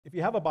If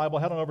you have a Bible,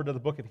 head on over to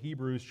the book of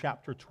Hebrews,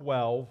 chapter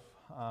 12.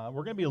 We're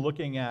going to be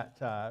looking at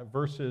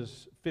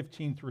verses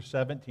 15 through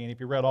 17.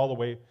 If you read all the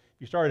way, if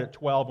you started at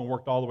 12 and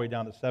worked all the way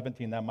down to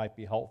 17, that might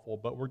be helpful.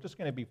 But we're just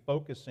going to be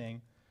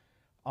focusing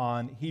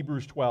on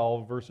Hebrews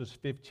 12, verses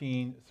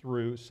 15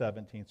 through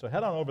 17. So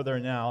head on over there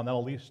now, and that'll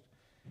at least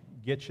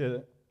get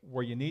you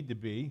where you need to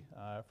be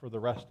for the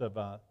rest of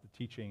the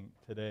teaching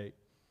today.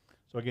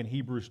 So again,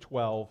 Hebrews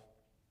 12,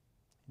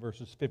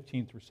 verses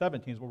 15 through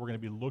 17 is what we're going to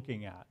be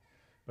looking at.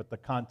 But the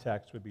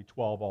context would be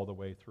 12 all the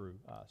way through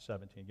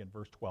 17. Again,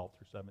 verse 12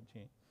 through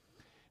 17.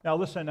 Now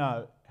listen,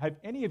 have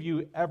any of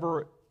you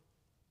ever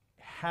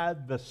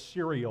had the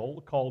cereal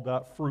called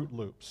Fruit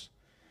Loops?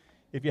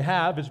 If you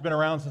have, it's been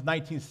around since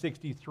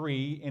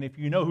 1963, and if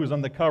you know who's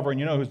on the cover and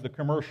you know who's the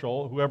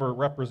commercial, whoever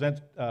represents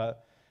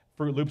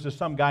Fruit Loops is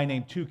some guy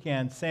named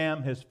Toucan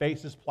Sam. His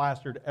face is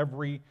plastered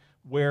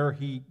everywhere.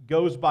 He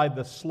goes by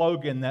the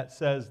slogan that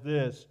says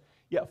this,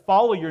 "Yet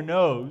follow your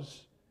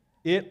nose,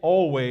 it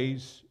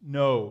always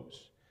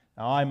knows."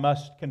 Now, I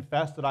must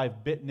confess that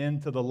I've bitten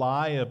into the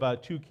lie of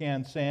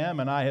Toucan Sam,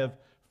 and I have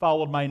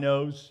followed my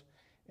nose.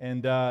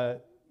 And,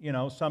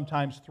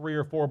 sometimes 3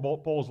 or 4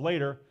 bowls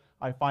later,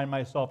 I find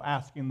myself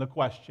asking the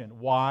question,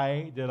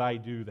 why did I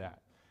do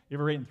that? You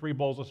ever eaten 3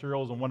 bowls of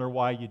cereals and wonder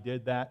why you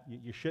did that?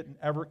 You shouldn't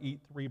ever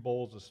eat 3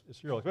 bowls of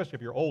cereal, especially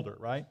if you're older,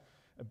 right?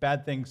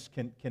 Bad things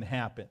can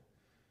happen.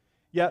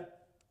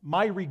 Yet,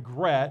 my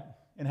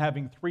regret in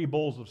having 3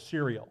 bowls of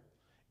cereal,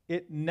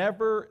 it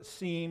never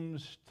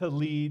seems to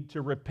lead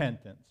to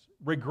repentance.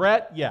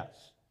 Regret,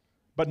 yes,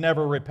 but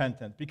never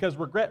repentance. Because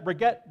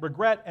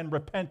regret and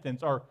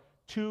repentance are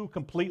 2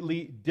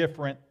 completely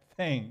different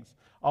things.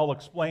 I'll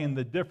explain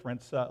the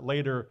difference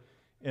later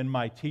in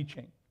my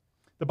teaching.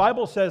 The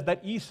Bible says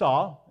that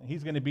Esau,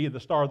 he's going to be the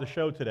star of the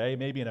show today,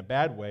 maybe in a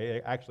bad way,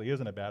 it actually is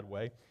in a bad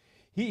way.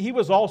 He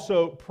was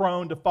also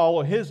prone to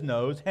follow his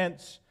nose,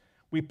 hence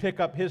we pick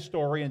up his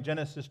story in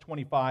Genesis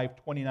 25,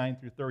 29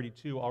 through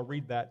 32. I'll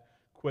read that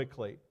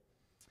quickly.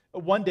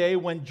 One day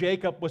when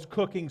Jacob was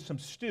cooking some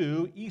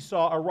stew,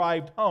 Esau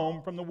arrived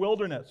home from the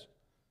wilderness.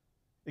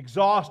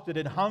 Exhausted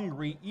and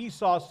hungry,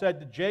 Esau said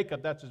to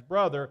Jacob, that's his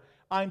brother,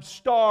 "I'm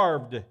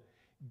starved.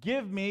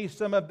 Give me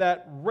some of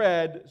that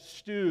red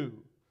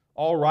stew."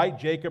 "All right,"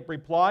 Jacob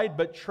replied,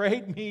 "but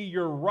trade me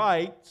your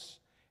rights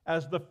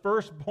as the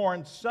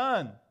firstborn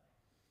son."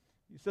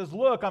 He says,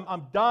 "Look,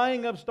 I'm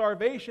dying of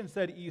starvation,"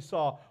 said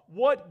Esau.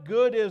 "What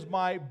good is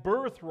my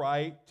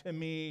birthright to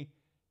me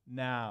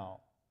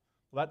now?"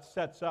 Well, that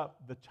sets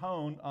up the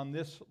tone on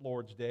this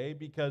Lord's Day,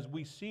 because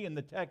we see in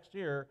the text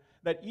here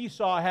that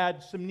Esau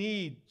had some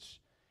needs.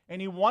 And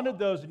he wanted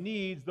those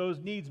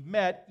needs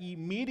met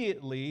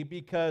immediately,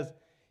 because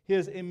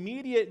his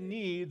immediate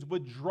needs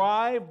would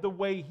drive the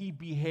way he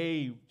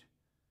behaved.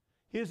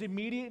 His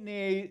immediate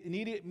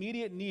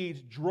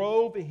needs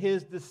drove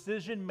his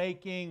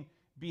decision-making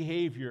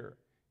behavior.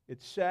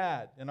 It's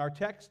sad. And our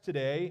text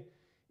today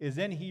is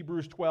in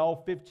Hebrews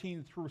 12,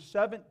 15 through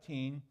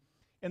 17.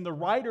 And the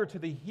writer to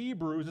the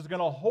Hebrews is going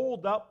to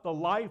hold up the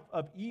life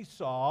of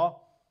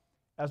Esau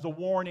as a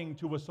warning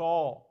to us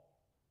all.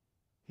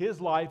 His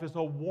life is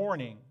a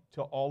warning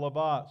to all of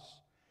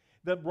us.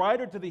 The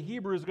writer to the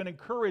Hebrews is going to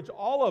encourage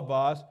all of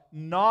us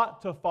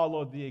not to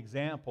follow the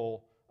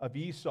example of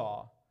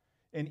Esau.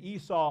 And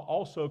Esau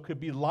also could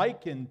be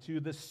likened to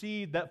the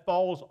seed that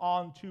falls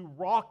onto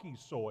rocky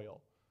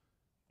soil,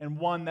 and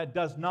one that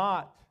does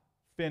not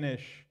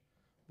finish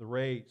the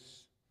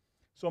race.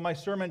 So my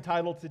sermon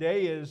title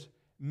today is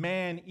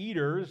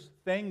Man-Eaters,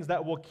 Things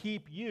That Will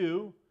Keep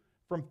You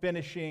from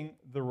Finishing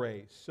the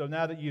Race. So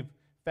now that you've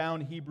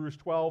found Hebrews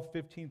 12,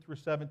 15 through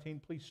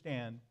 17, please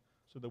stand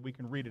so that we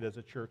can read it as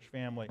a church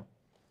family.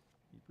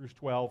 Hebrews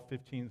 12,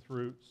 15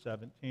 through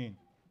 17.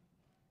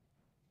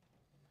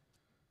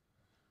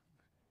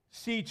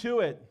 "See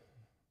to it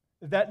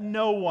that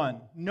no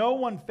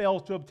one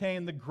fails to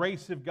obtain the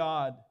grace of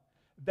God,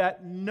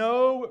 that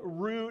no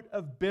root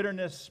of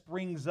bitterness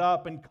springs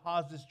up and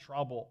causes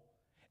trouble,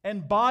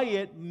 and by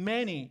it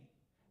many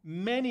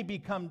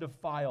become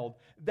defiled,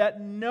 that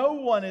no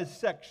one is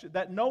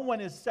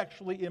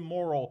sexually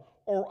immoral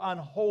or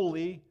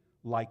unholy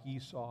like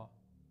Esau,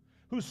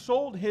 who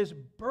sold his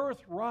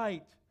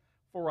birthright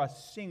for a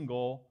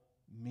single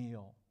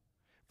meal.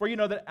 For you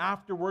know that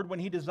afterward, when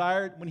he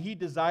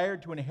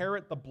desired to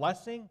inherit the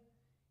blessing,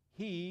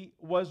 he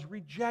was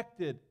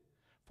rejected,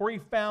 for he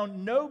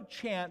found no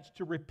chance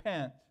to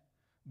repent,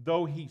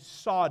 though he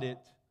sought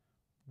it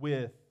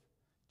with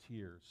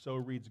tears." So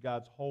reads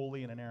God's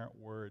holy and inerrant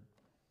word.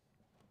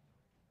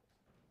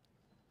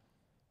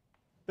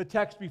 The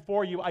text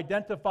before you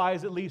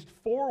identifies at least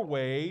 4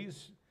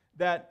 ways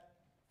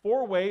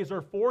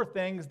or 4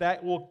 things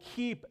that will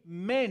keep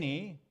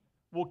many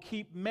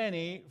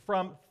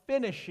from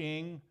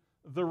finishing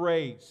the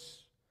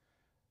race.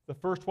 The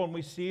first one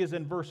we see is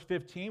in verse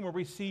 15, where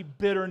we see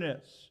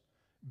bitterness.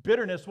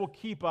 Bitterness will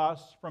keep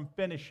us from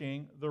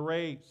finishing the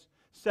race.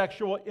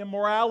 Sexual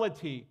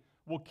immorality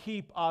will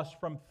keep us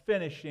from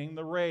finishing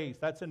the race.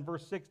 That's in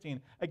verse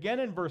 16. Again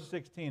in verse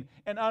 16,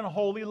 an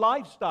unholy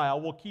lifestyle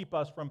will keep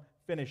us from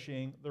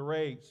finishing the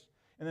race.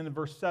 And then in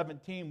verse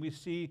 17, we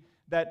see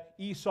that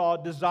Esau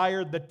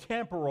desired the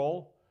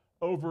temporal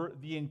over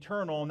the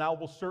eternal, and that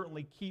will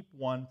certainly keep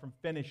one from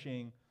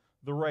finishing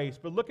the race.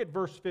 But look at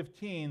verse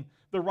 15.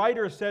 The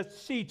writer says,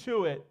 see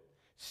to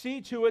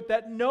it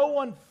that no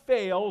one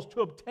fails to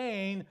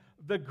obtain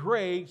the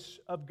grace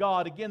of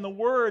God. Again, the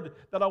word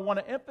that I want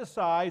to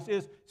emphasize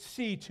is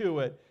see to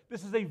it.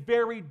 This is a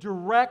very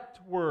direct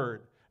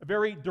word, a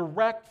very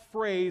direct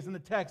phrase in the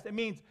text. It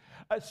means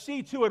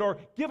see to it, or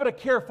give it a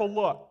careful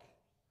look.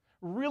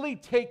 Really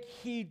take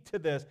heed to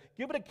this.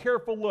 Give it a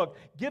careful look.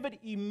 Give it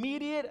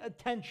immediate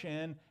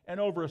attention and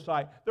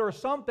oversight. There are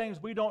some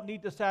things we don't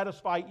need to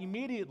satisfy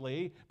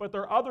immediately, but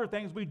there are other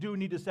things we do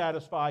need to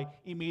satisfy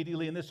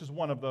immediately, and this is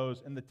one of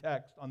those in the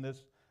text on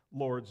this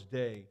Lord's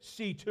Day.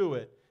 See to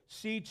it.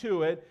 See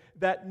to it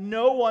that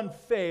no one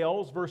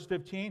fails, verse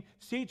 15,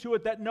 see to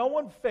it that no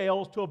one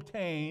fails to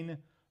obtain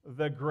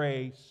the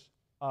grace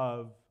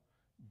of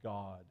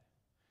God.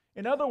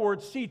 In other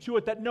words, see to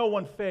it that no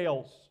one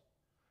fails.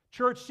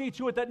 Church, see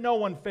to it that no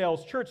one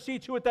fails. Church, see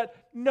to it that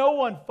no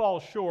one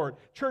falls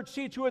short. Church,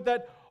 see to it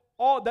that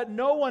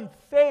no one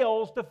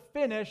fails to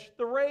finish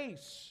the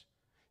race.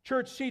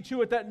 Church, see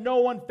to it that no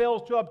one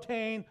fails to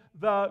obtain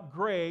the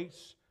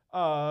grace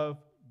of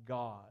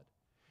God.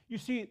 You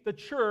see, the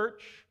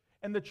church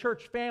and the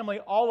church family,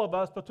 all of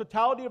us, the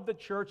totality of the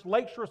church,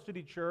 Lakeshore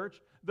City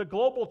Church, the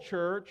global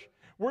church,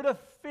 we're to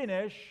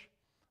finish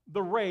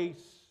the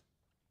race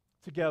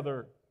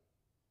together.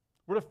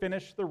 We're to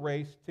finish the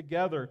race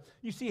together.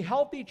 You see,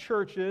 healthy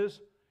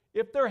churches,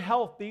 if they're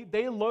healthy,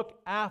 they look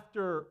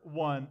after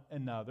one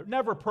another.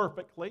 Never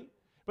perfectly,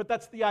 but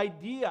that's the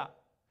idea.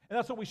 And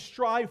that's what we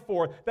strive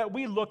for, that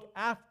we look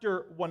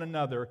after one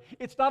another.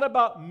 It's not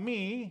about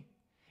me.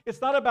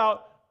 It's not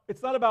about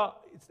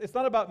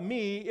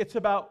me, it's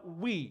about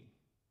we.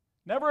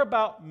 Never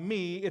about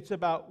me, it's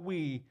about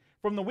we.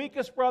 From the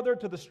weakest brother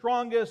to the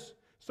strongest,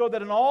 so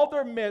that in all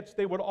their midst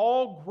they would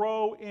all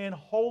grow in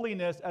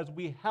holiness as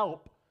we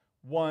help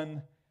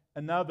one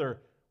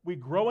another. We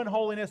grow in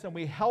holiness and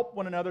we help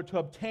one another to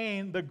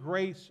obtain the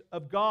grace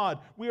of God.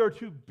 We are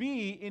to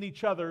be in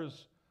each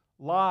other's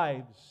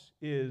lives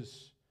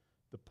is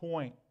the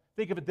point.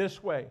 Think of it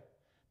this way,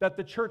 that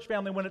the church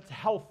family, when it's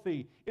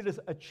healthy, it is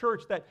a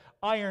church that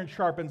iron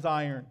sharpens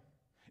iron.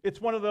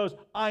 It's one of those,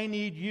 I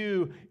need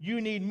you,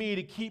 you need me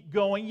to keep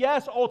going.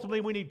 Yes,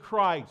 ultimately we need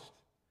Christ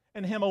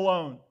and Him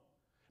alone.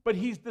 But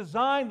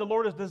the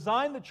Lord has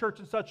designed the church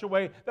in such a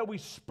way that we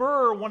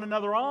spur one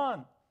another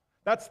on.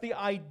 That's the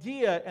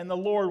idea, and the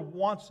Lord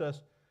wants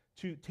us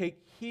to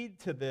take heed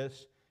to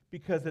this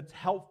because it's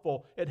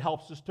helpful. It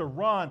helps us to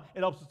run. It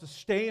helps us to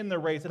stay in the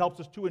race. It helps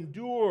us to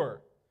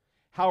endure.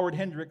 Howard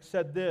Hendricks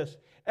said this,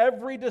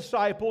 every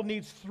disciple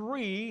needs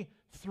three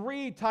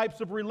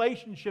types of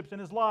relationships in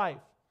his life.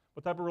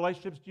 What type of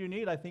relationships do you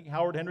need? I think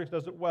Howard Hendricks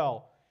does it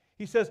well.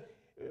 He says,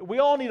 we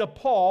all need a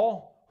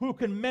Paul who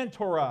can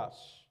mentor us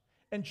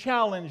and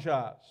challenge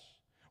us.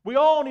 We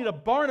all need a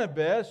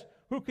Barnabas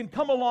who can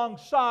come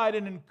alongside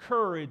and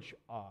encourage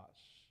us.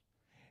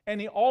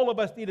 And all of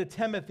us need a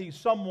Timothy,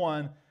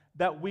 someone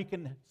that we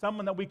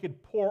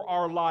could pour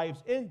our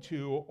lives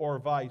into, or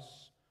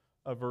vice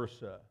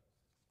versa.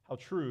 How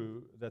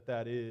true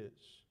that is.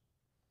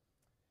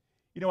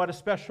 You know, at a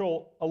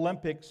Special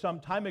Olympics some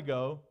time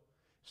ago,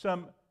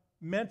 some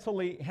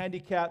mentally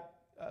handicapped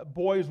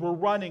boys were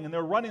running, and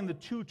they're running the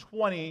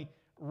 220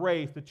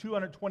 race, the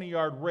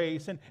 220-yard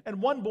race.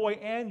 And one boy,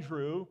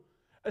 Andrew,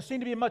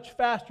 seemed to be much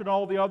faster than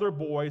all the other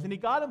boys, and he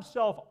got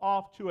himself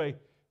off to a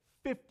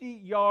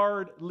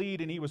 50-yard lead,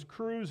 and he was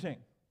cruising.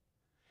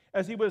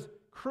 As he was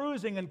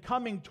cruising and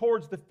coming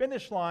towards the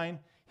finish line,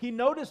 he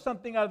noticed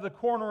something out of the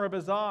corner of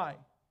his eye.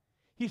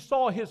 He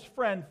saw his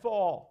friend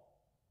fall.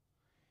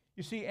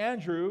 You see,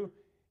 Andrew,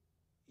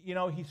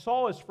 he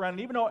saw his friend,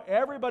 and even though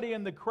everybody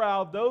in the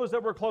crowd, those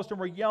that were close to him,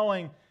 were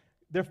yelling,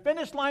 the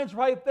finish line's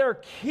right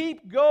there,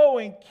 keep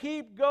going,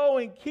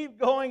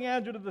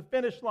 Andrew, to the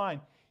finish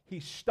line. He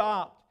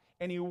stopped,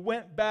 and he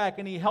went back,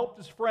 and he helped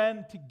his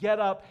friend to get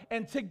up,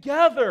 and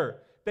together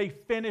they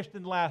finished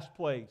in last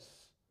place.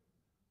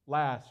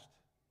 Last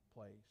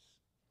place.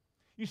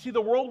 You see,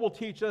 the world will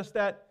teach us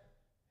that,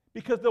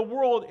 because the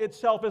world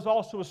itself is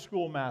also a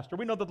schoolmaster.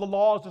 We know that the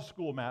law is a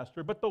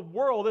schoolmaster, but the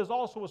world is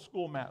also a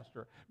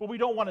schoolmaster. But we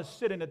don't want to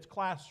sit in its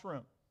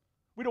classroom.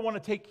 We don't want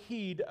to take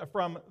heed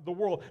from the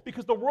world,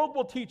 because the world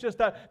will teach us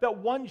that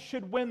one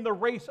should win the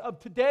race of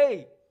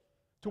today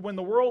to win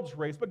the world's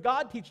race. But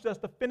God teaches us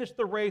to finish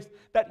the race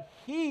that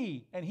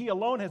He and He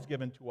alone has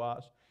given to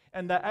us,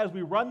 and that as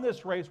we run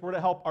this race, we're to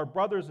help our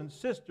brothers and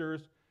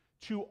sisters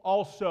to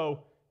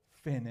also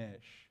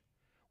finish.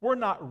 We're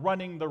not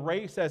running the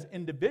race as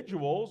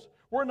individuals.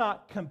 We're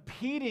not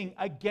competing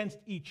against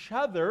each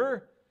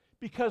other,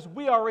 because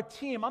we are a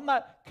team. I'm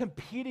not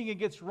competing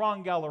against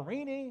Ron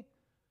Gallerini.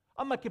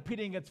 I'm not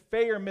competing against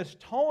Faye or Miss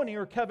Tony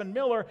or Kevin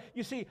Miller.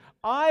 You see,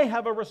 I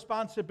have a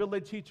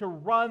responsibility to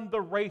run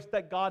the race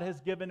that God has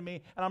given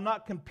me, and I'm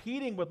not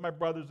competing with my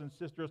brothers and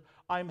sisters.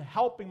 I'm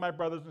helping my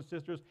brothers and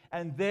sisters,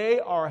 and they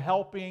are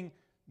helping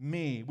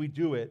me. We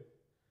do it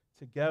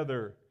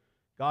together.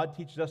 God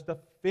teaches us to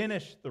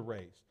finish the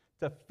race,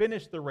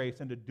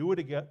 and to do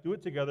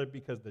it together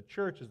because the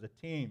church is a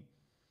team.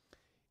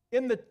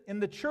 In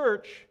the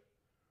church,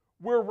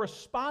 we're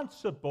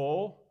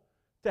responsible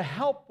to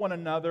help one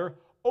another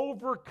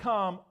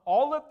overcome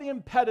all of the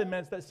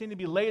impediments that seem to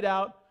be laid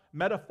out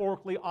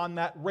metaphorically on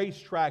that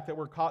racetrack that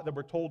we're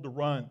told to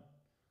run.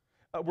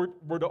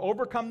 We're to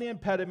overcome the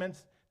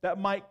impediments that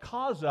might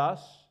cause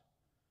us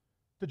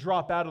to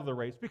drop out of the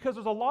race, because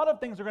there's a lot of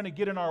things that are going to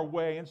get in our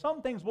way, and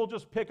some things we'll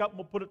just pick up and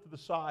we'll put it to the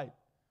side.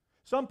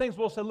 Some things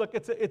we'll say, look,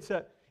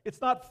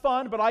 it's not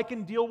fun, but I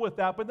can deal with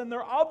that. But then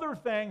there are other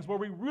things where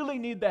we really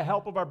need the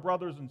help of our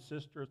brothers and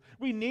sisters.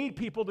 We need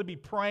people to be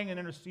praying and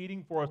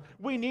interceding for us.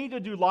 We need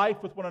to do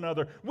life with one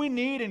another. We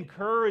need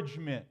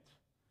encouragement.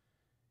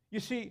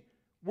 You see,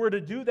 we're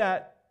to do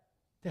that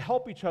to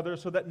help each other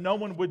so that no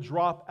one would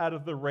drop out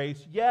of the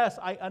race. Yes,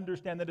 I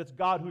understand that it's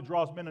God who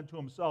draws men unto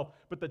himself,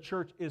 but the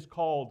church is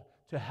called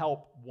to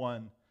help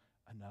one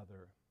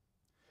another.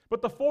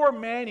 But the four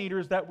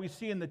man-eaters that we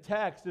see in the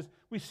text is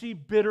we see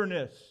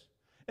bitterness.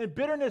 And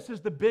bitterness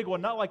is the big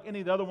one, not like any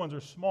of the other ones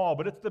are small,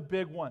 but it's the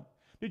big one.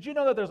 Did you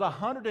know that there's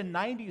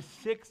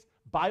 196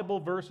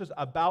 Bible verses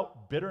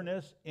about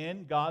bitterness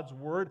in God's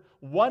Word?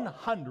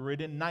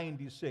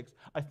 196.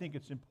 I think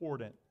it's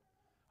important.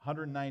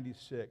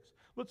 196.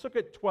 Let's look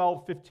at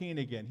 12:15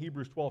 again.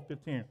 Hebrews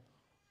 12:15.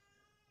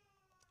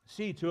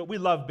 See to it. We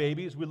love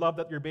babies. We love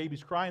that your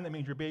baby's crying. That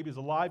means your baby's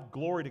alive.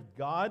 Glory to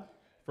God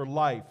for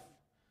life.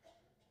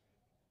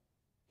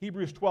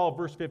 Hebrews 12,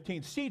 verse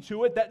 15. See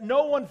to it that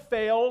no one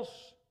fails.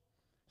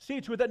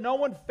 See to it that no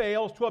one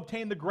fails to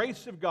obtain the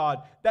grace of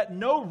God, that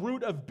no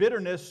root of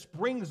bitterness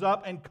springs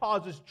up and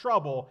causes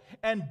trouble,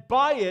 and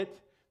by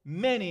it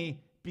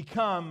many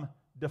become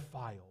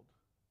defiled.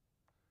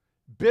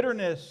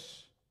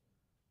 Bitterness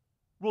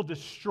will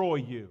destroy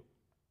you.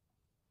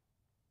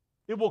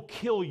 It will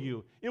kill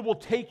you. It will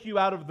take you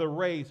out of the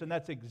race, and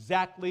that's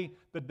exactly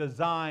the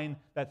design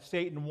that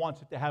Satan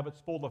wants it to have its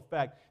full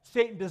effect.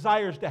 Satan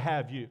desires to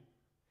have you.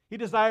 He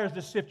desires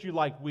to sift you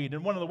like wheat,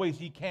 and one of the ways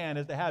he can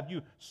is to have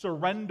you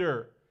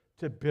surrender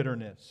to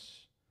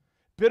bitterness.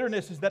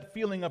 Bitterness is that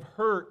feeling of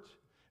hurt.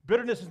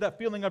 Bitterness is that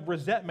feeling of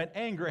resentment,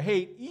 anger,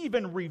 hate,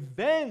 even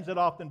revenge that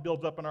often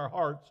builds up in our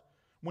hearts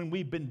when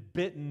we've been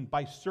bitten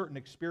by certain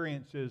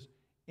experiences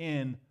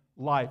in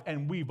life.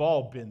 And we've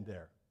all been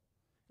there,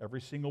 every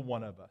single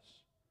one of us.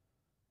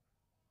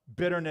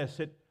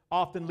 Bitterness, it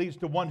often leads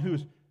to one who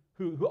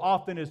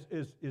often is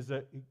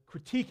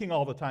critiquing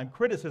all the time.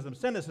 Criticism,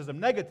 cynicism,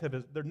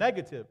 negative. They're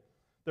negative.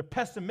 They're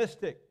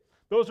pessimistic.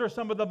 Those are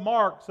some of the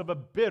marks of a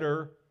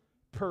bitter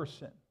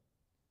person.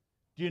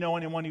 Do you know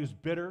anyone who's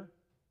bitter?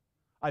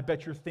 I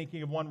bet you're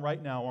thinking of one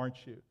right now,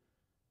 aren't you?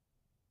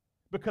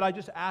 But could I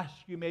just ask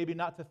you maybe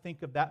not to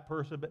think of that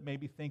person, but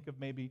maybe think of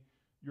maybe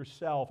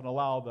yourself and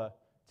allow the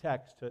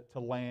text to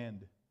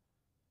land.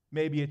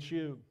 Maybe it's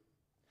you.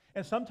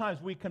 And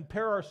sometimes we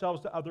compare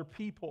ourselves to other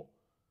people.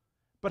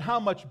 But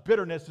how much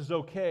bitterness is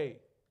okay?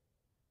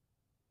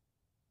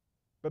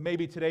 But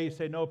maybe today you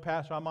say, no,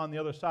 Pastor, I'm on the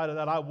other side of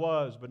that. I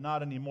was, but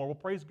not anymore. Well,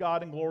 praise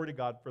God and glory to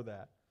God for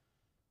that.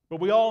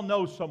 But we all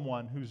know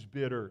someone who's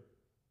bitter.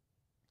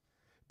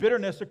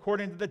 Bitterness,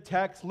 according to the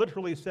text,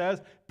 literally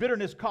says,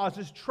 bitterness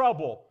causes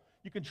trouble.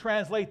 You can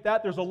translate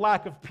that, there's a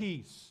lack of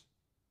peace.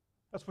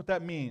 That's what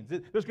that means.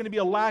 There's going to be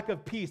a lack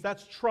of peace.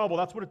 That's trouble.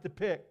 That's what it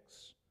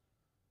depicts.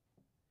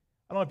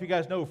 I don't know if you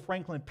guys know who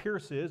Franklin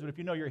Pierce is, but if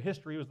you know your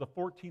history, he was the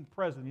 14th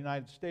president of the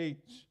United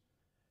States.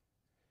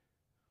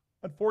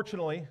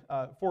 Unfortunately,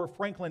 for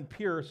Franklin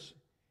Pierce,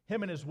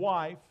 him and his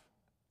wife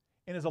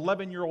and his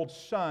 11-year-old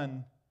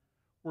son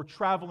were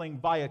traveling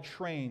via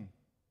train.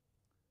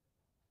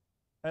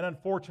 And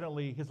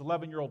unfortunately, his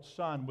 11-year-old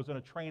son was in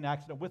a train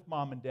accident with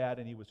mom and dad,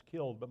 and he was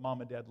killed, but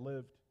mom and dad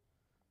lived.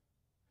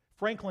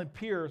 Franklin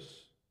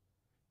Pierce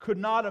could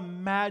not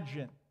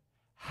imagine,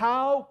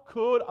 how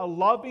could a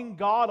loving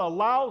God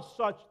allow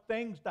such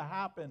things to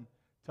happen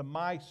to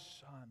my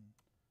son?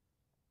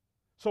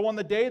 So on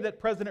the day that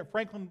President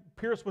Franklin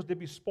Pierce was to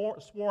be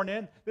sworn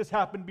in, this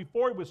happened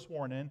before he was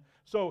sworn in.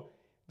 So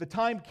the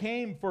time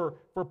came for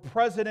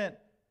President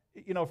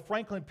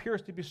Franklin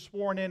Pierce to be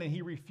sworn in, and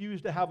he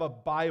refused to have a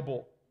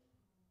Bible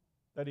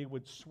that he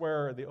would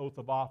swear the oath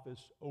of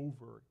office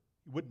over.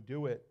 He wouldn't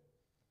do it.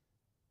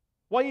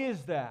 Why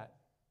is that?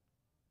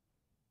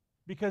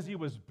 Because he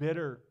was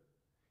bitter.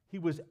 He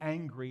was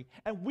angry.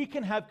 And we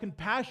can have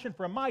compassion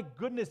for him. My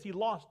goodness, he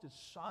lost his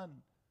son.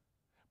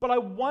 But I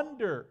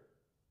wonder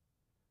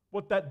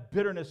what that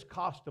bitterness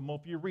cost him. Well,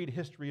 if you read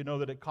history, you know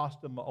that it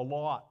cost him a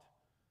lot.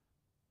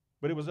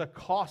 But it was a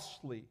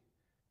costly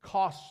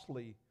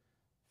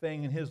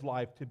thing in his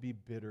life to be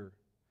bitter.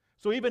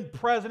 So even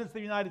presidents of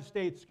the United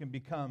States can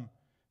become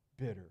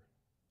bitter.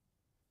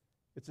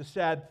 It's a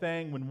sad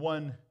thing when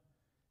one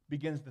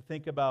begins to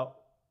think about,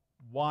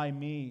 why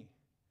me?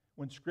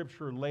 When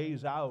Scripture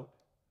lays out,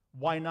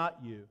 why not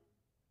you?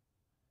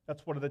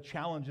 That's one of the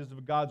challenges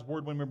of God's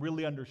Word. When we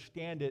really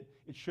understand it,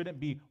 it shouldn't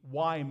be,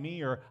 why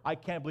me? Or I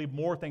can't believe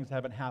more things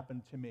haven't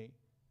happened to me.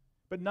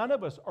 But none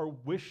of us are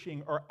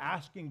wishing or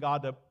asking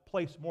God to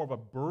place more of a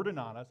burden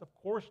on us. Of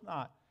course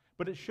not.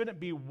 But it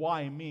shouldn't be,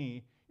 why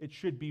me? It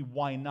should be,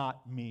 why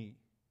not me?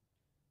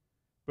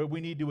 But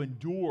we need to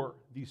endure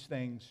these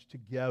things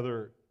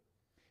together.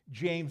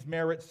 James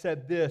Merritt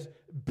said this: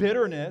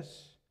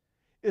 bitterness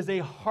is a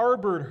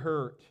harbored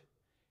hurt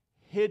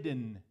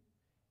hidden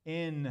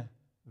in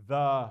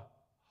the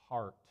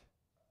heart.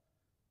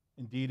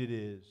 Indeed it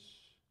is.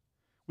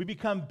 We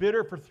become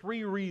bitter for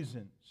three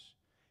reasons.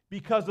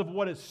 Because of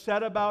what is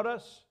said about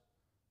us.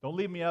 Don't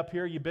leave me up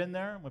here. You've been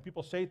there. When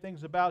people say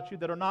things about you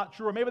that are not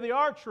true, or maybe they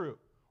are true,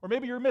 or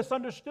maybe you're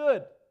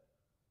misunderstood.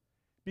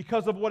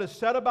 Because of what is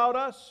said about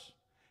us,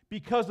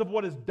 because of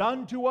what is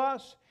done to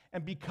us,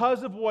 and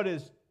because of what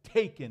is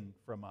taken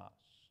from us.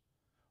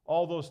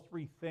 All those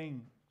three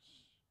things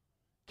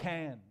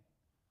can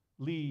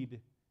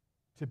lead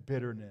to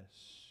bitterness.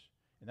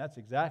 And that's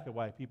exactly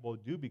why people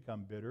do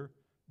become bitter,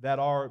 that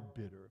are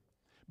bitter.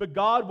 But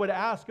God would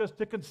ask us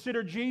to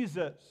consider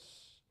Jesus,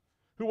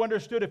 who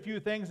understood a few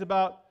things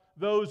about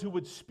those who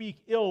would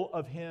speak ill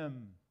of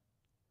Him.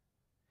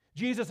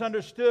 Jesus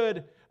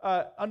understands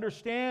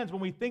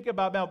when we think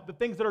about the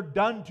things that are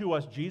done to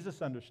us.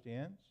 Jesus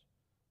understands.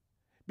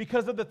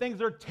 Because of the things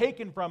that are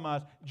taken from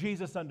us,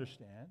 Jesus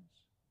understands.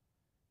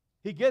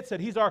 He gets it.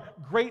 He's our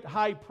great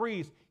high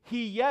priest.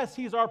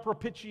 He's our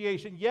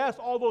propitiation. Yes,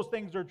 all those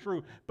things are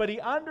true. But He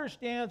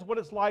understands what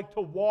it's like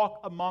to walk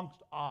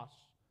amongst us.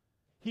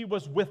 He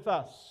was with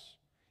us.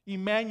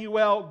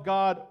 Emmanuel,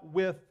 God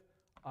with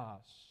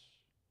us.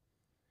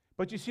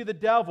 But you see, the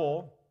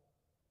devil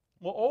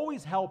will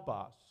always help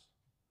us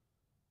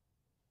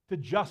to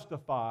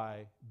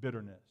justify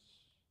bitterness.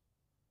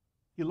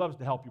 He loves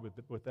to help you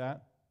with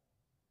that.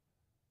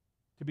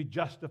 To be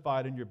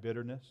justified in your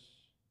bitterness.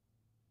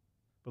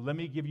 But let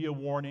me give you a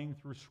warning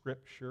through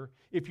Scripture.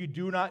 If you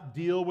do not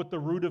deal with the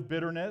root of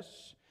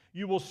bitterness,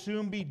 you will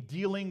soon be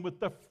dealing with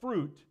the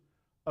fruit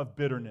of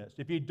bitterness.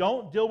 If you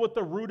don't deal with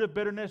the root of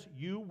bitterness,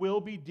 you will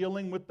be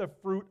dealing with the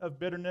fruit of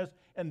bitterness,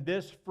 and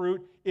this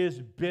fruit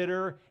is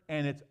bitter,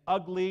 and it's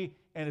ugly,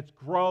 and it's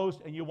gross,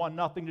 and you want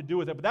nothing to do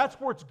with it. But that's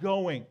where it's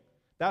going.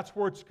 That's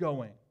where it's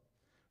going.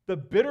 A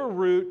bitter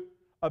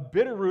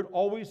root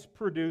always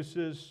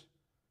produces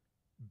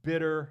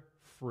bitter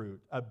fruit.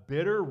 A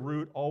bitter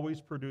root always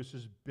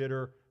produces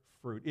bitter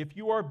fruit. If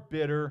you are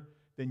bitter,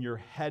 then you're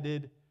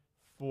headed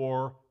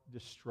for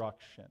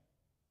destruction.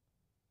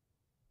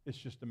 It's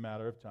just a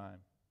matter of time.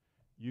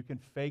 You can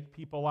fake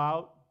people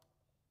out,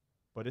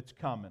 but it's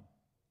coming.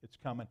 It's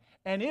coming.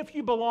 And if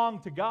you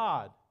belong to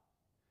God,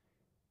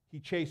 He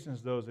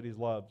chastens those that He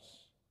loves.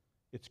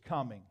 It's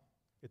coming.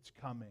 It's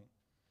coming.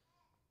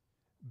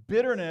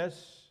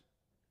 Bitterness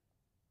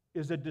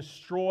is a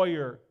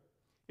destroyer.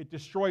 It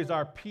destroys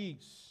our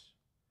peace.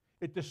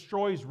 It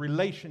destroys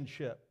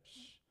relationships.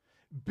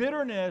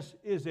 Bitterness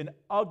is an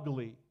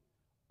ugly,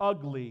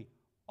 ugly,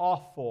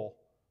 awful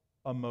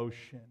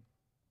emotion.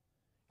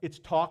 It's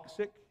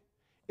toxic.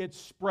 It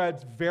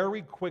spreads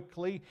very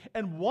quickly.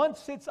 And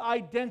once it's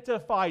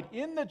identified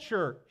in the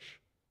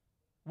church,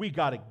 we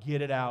got to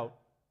get it out.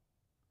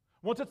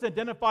 Once it's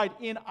identified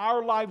in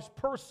our lives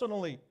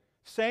personally,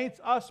 saints,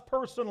 us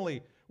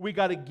personally, we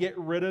got to get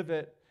rid of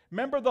it.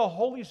 Remember the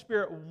Holy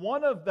Spirit,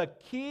 one of the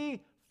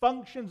key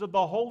functions of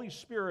the Holy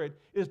Spirit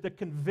is to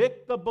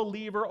convict the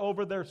believer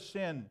over their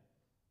sin.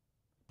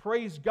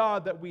 Praise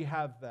God that we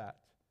have that.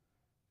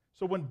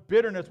 So when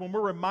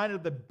we're reminded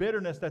of the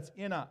bitterness that's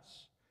in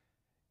us,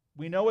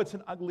 we know it's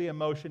an ugly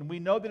emotion. We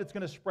know that it's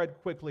going to spread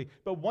quickly.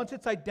 But once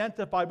it's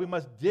identified, we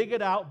must dig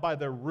it out by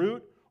the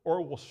root, or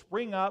it will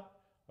spring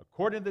up,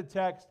 according to the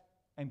text,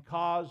 and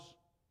cause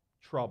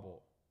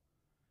trouble.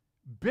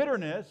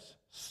 Bitterness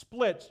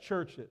splits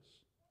churches.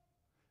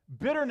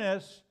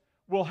 Bitterness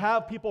will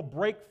have people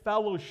break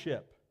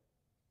fellowship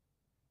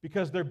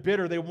because they're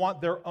bitter. They want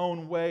their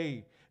own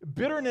way.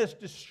 Bitterness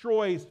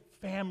destroys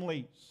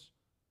families.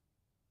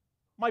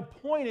 My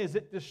point is,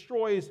 it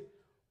destroys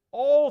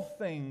all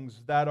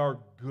things that are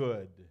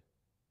good.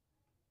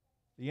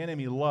 The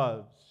enemy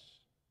loves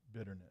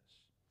bitterness.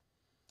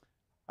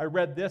 I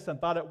read this and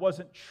thought it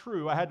wasn't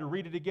true. I had to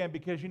read it again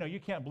because, you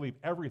can't believe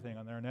everything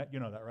on the internet.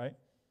 You know that, right?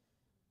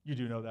 You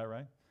do know that,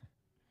 right?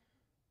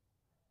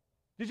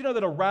 Did you know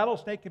that a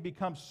rattlesnake can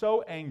become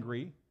so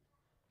angry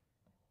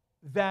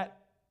that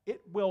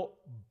it will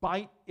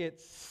bite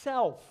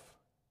itself?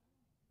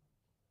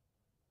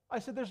 I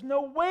said, there's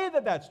no way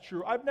that that's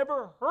true. I've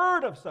never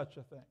heard of such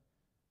a thing.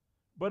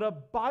 But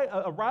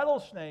a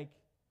rattlesnake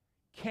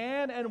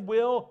can and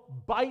will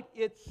bite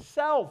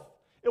itself.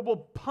 It will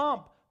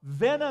pump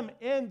venom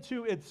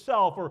into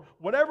itself, or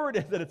whatever it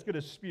is that it's going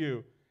to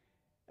spew.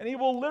 And he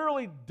will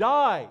literally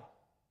die.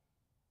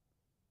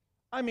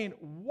 I mean,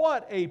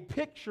 what a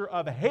picture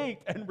of hate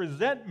and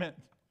resentment.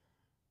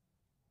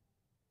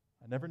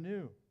 I never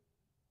knew.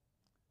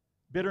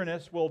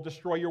 Bitterness will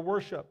destroy your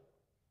worship.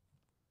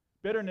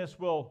 Bitterness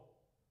will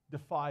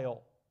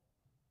defile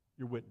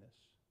your witness.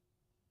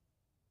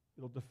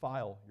 It'll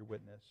defile your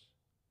witness.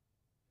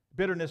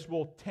 Bitterness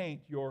will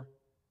taint your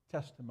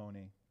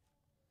testimony.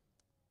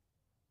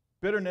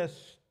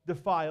 Bitterness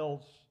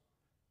defiles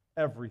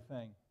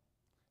everything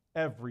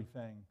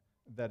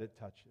that it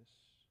touches.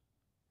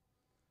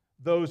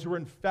 Those who are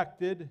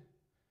infected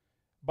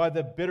by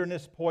the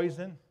bitterness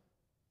poison,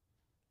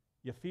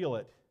 you feel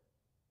it.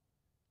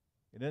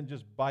 It doesn't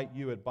just bite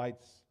you, it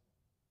bites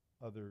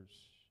others.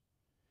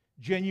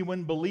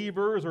 Genuine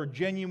believers or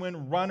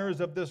genuine runners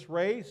of this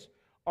race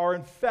are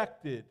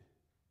infected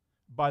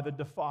by the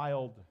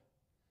defiled.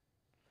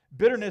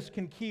 Bitterness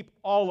can keep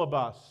all of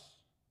us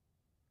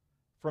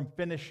from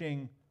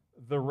finishing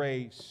the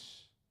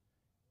race.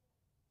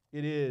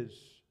 It is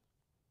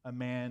a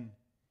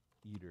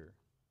man-eater.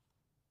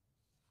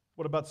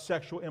 What about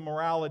sexual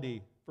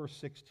immorality? Verse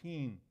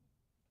 16.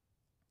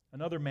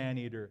 Another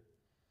man-eater.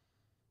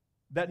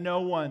 That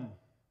no one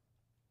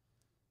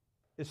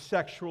is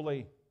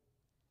sexually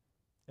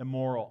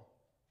immoral.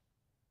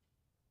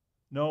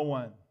 No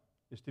one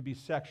is to be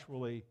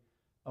sexually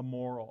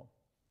immoral.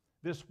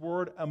 This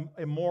word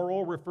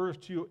immoral refers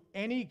to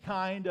any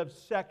kind of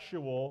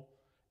sexual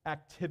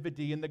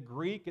activity. In the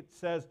Greek, it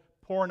says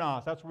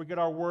pornos. That's where we get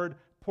our word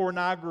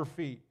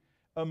pornography.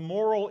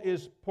 Immoral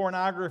is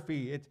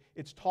pornography.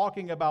 It's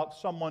talking about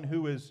someone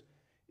who is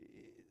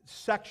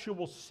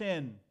sexual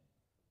sin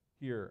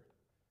here.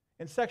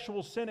 And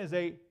sexual sin is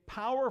a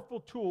powerful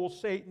tool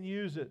Satan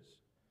uses.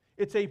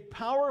 It's a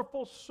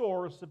powerful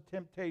source of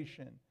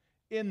temptation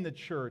in the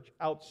church,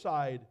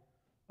 outside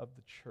of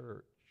the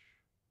church.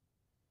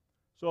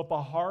 So if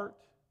a heart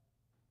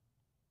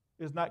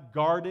is not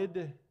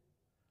guarded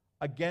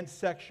against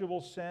sexual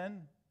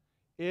sin,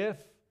 if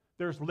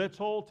there's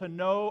little to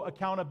no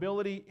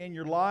accountability in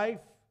your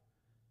life,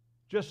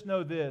 just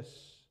know this: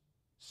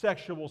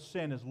 sexual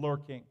sin is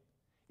lurking.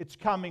 It's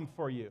coming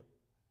for you.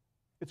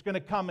 It's going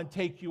to come and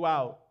take you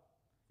out.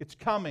 It's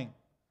coming.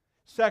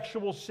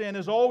 Sexual sin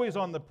is always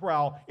on the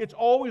prowl. It's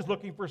always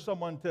looking for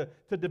someone to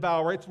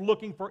devour. It's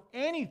looking for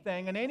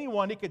anything and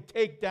anyone it could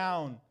take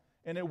down,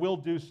 and it will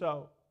do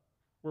so.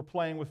 We're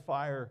playing with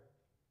fire.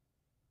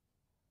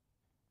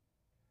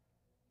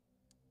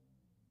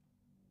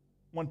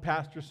 One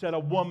pastor said, a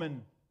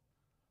woman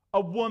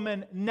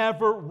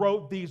never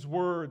wrote these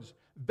words,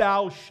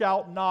 "Thou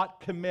shalt not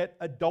commit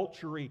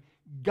adultery."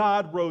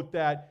 God wrote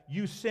that.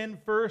 You sin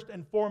first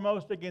and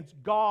foremost against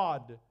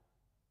God.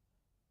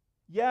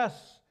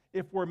 Yes,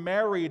 if we're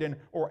married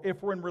or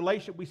if we're in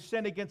relationship, we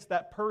sin against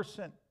that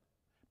person.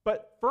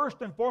 But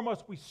first and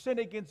foremost, we sin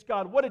against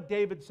God. What did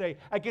David say?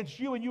 Against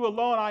you and you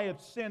alone I have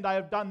sinned. I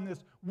have done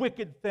this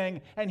wicked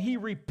thing. And he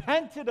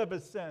repented of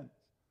his sins.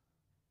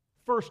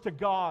 First to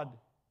God.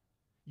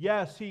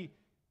 Yes, he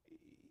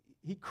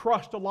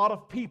crushed a lot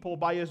of people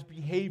by his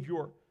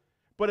behavior.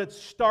 But it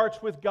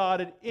starts with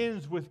God. It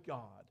ends with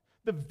God.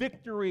 The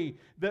victory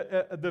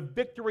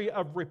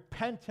of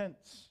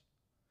repentance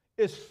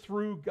is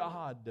through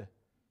God.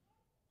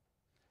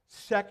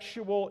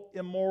 Sexual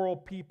immoral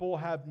people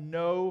have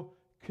no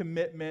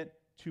commitment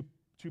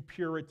to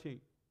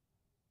purity.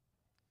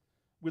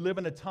 We live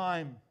in a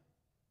time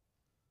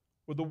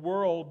where the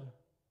world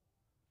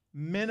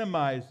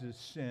minimizes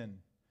sin,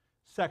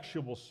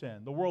 sexual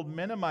sin. The world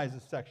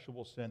minimizes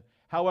sexual sin.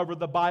 However,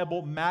 the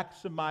Bible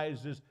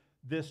maximizes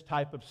this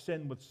type of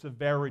sin with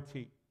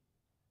severity,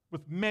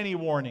 with many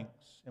warnings.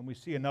 And we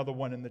see another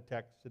one in the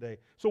text today.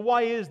 So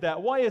why is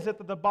that? Why is it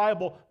that the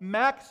Bible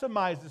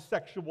maximizes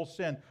sexual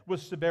sin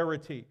with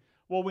severity?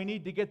 Well, we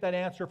need to get that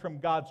answer from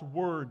God's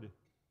Word.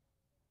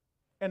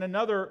 And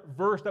another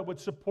verse that would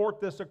support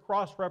this, a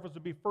cross-reference,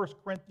 would be 1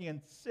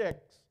 Corinthians 6,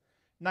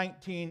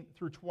 19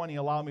 through 20.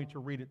 Allow me to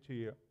read it to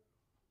you.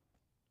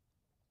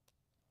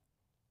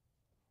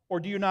 Or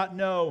do you not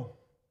know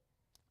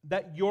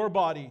that your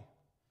body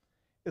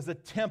is a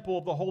temple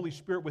of the Holy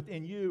Spirit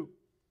within you,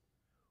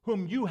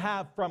 whom you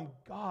have from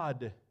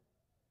God?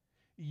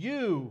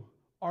 You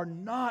are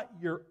not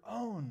your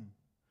own,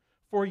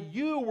 for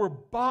you were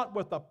bought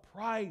with a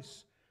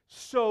price.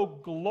 So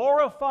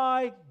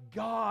glorify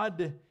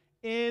God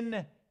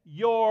in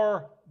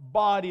your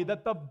body.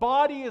 That the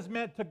body is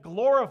meant to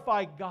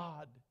glorify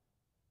God.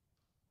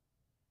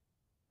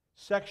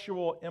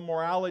 Sexual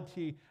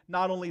immorality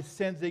not only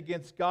sins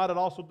against God, it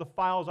also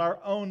defiles our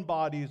own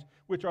bodies,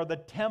 which are the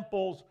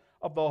temples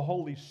of the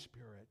Holy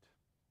Spirit.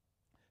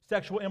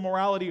 Sexual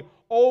immorality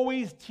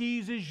always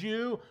teases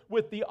you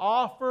with the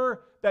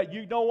offer that,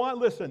 you know what?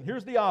 Listen,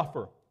 here's the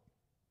offer.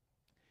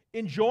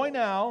 Enjoy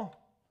now,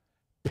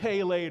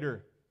 pay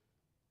later.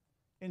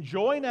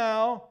 Enjoy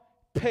now,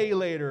 pay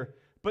later.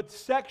 But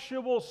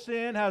sexual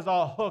sin has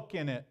a hook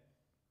in it.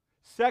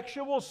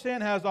 Sexual sin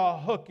has a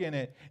hook in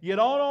it. You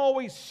don't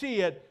always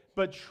see it,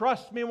 but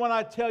trust me when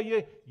I tell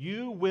you,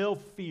 you will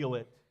feel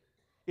it.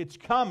 It's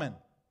coming.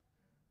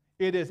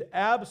 It is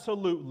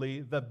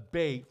absolutely the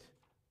bait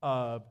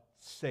of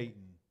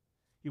Satan.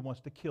 He wants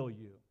to kill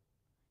you.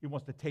 He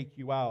wants to take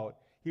you out.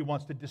 He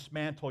wants to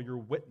dismantle your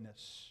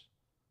witness.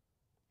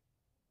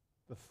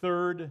 The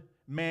third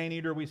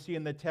man-eater we see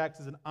in the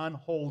text is an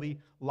unholy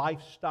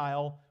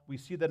lifestyle. We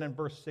see that in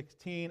verse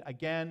 16.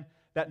 Again,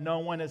 that no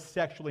one is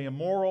sexually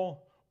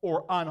immoral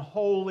or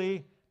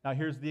unholy. Now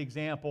here's the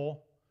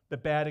example, the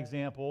bad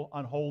example,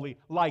 unholy,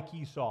 like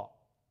Esau.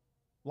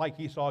 like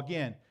Esau.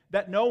 Again,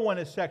 that no one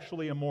is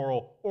sexually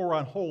immoral or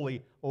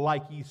unholy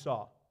like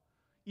Esau.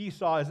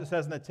 Esau, as it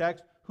says in the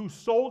text, who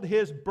sold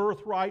his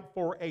birthright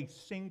for a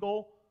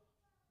single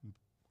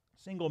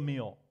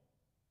meal.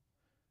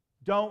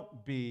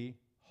 Don't be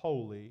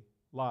holy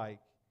like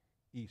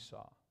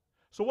Esau.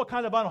 So what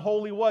kind of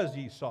unholy was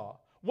Esau?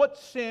 What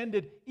sin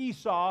did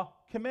Esau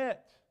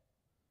commit?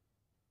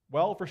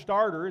 Well, for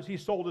starters, he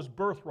sold his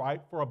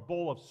birthright for a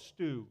bowl of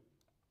stew.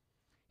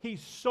 He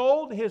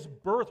sold his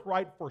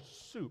birthright for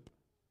soup.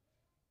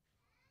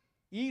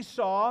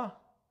 Esau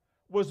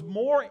was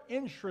more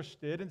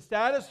interested in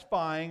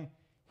satisfying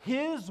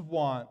his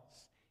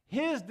wants,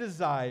 his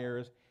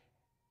desires,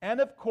 and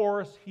of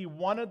course, he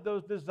wanted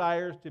those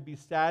desires to be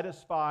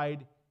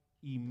satisfied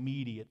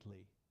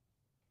immediately.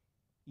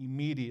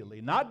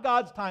 Immediately. Not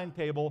God's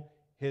timetable,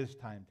 his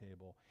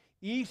timetable.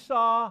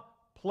 Esau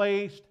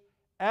placed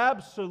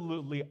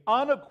absolutely,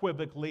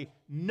 unequivocally,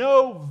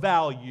 no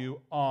value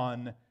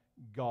on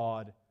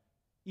God.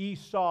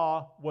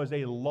 Esau was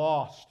a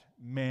lost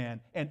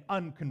man, an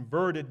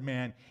unconverted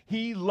man.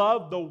 He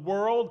loved the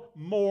world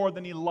more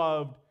than he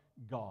loved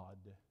God.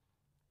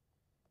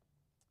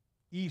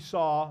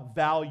 Esau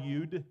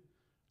valued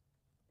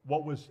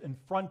what was in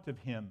front of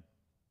him.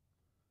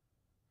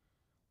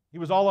 He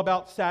was all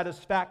about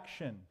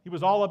satisfaction. He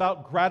was all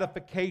about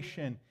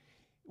gratification.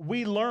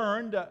 We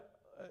learned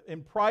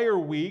in prior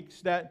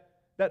weeks that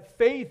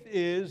faith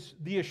is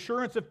the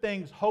assurance of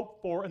things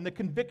hoped for and the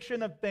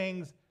conviction of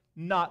things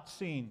not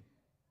seen.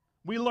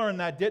 We learned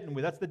that, didn't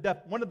we? That's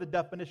one of the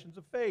definitions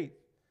of faith.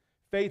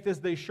 Faith is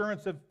the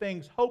assurance of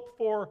things hoped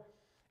for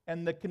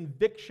and the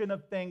conviction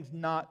of things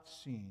not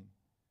seen.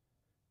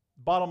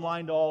 Bottom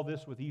line to all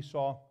this with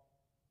Esau,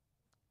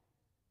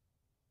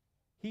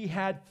 he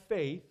had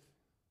faith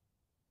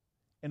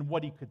in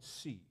what he could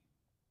see.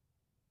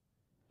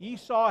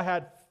 Esau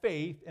had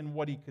faith in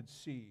what he could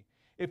see.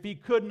 If he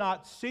could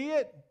not see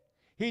it,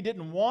 he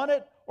didn't want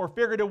it or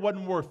figured it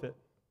wasn't worth it.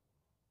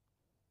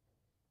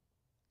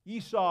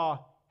 Esau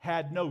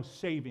had no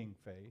saving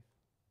faith.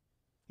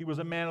 He was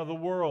a man of the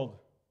world.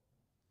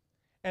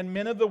 And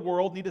men of the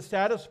world need to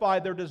satisfy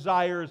their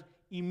desires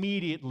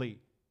immediately.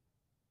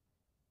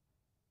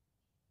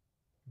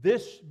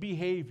 This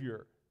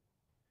behavior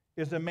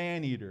is a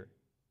man-eater.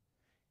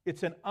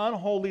 It's an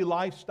unholy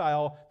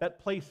lifestyle that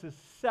places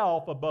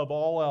self above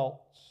all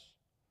else.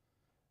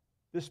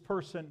 This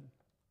person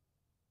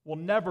will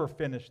never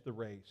finish the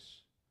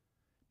race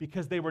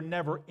because they were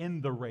never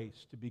in the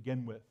race to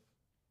begin with.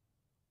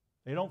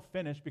 They don't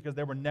finish because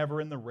they were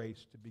never in the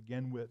race to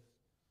begin with.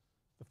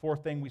 The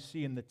fourth thing we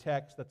see in the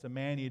text that's a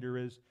man-eater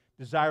is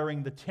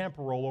desiring the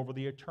temporal over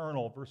the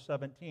eternal. Verse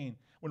 17.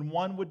 When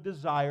one would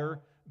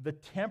desire the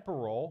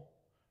temporal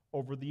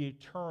over the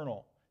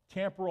eternal.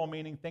 Temporal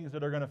meaning things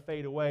that are going to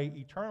fade away.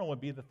 Eternal would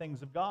be the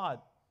things of God.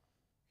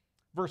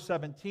 Verse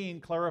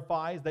 17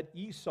 clarifies that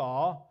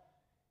Esau,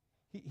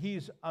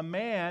 he's a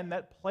man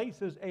that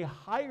places a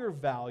higher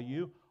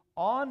value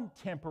on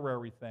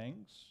temporary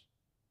things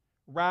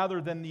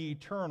rather than the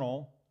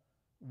eternal,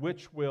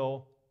 which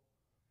will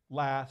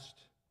last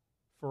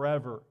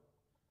forever.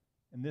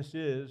 And this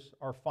is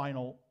our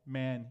final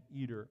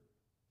man-eater.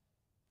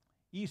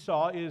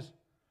 Esau is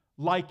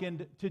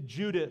likened to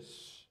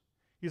Judas.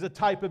 He's a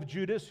type of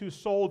Judas who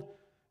sold.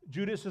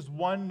 Judas is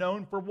one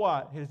known for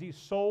what? He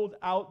sold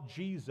out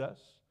Jesus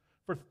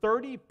for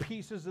 30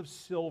 pieces of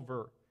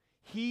silver.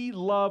 He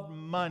loved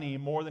money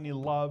more than he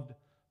loved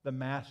the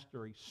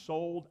master. He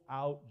sold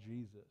out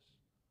Jesus.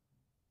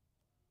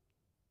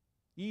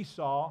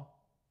 Esau,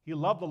 he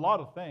loved a lot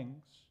of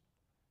things.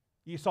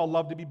 Esau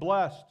loved to be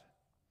blessed.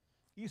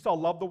 Esau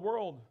loved the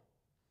world.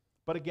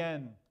 But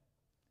again,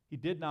 he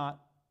did not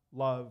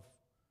love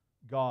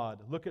God.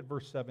 Look at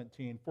verse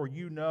 17. For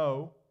you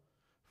know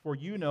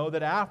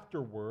that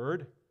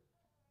afterward,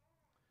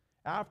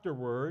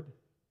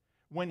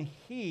 when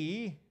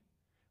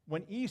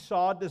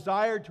Esau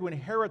desired to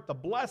inherit the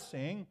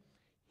blessing,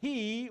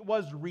 he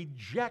was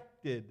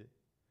rejected,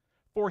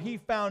 for he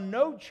found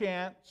no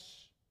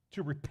chance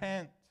to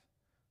repent,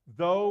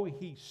 though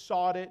he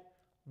sought it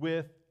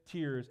with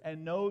tears.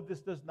 And no,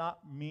 this does not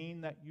mean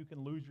that you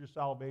can lose your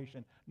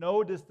salvation.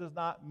 No, this does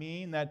not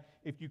mean that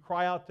if you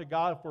cry out to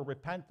God for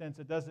repentance,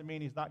 it doesn't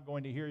mean He's not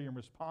going to hear you and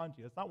respond to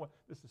you. That's not what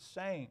this is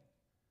saying.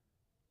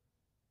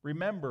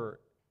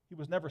 Remember, he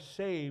was never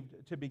saved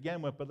to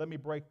begin with, but let me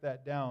break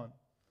that down.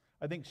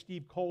 I think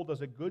Steve Cole does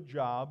a good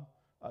job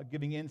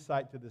giving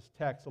insight to this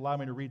text. Allow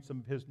me to read some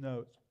of his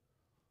notes.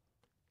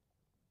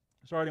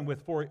 Starting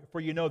with, for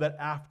you know that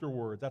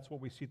afterwards. That's what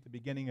we see at the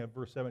beginning of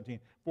verse 17.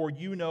 For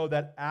you know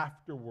that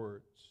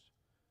afterwards.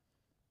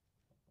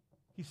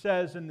 He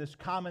says in this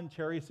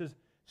commentary, he says,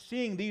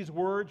 seeing these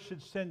words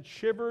should send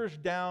shivers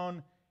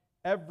down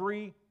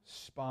every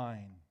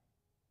spine.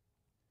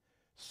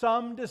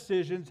 Some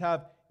decisions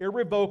have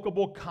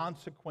irrevocable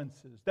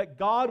consequences, that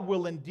God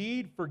will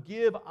indeed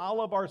forgive all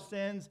of our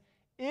sins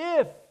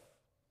if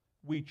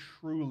we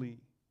truly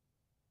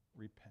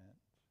repent.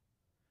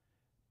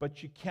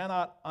 But you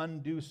cannot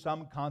undo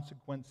some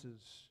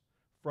consequences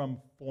from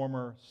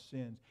former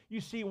sins.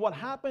 You see, what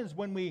happens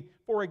when we,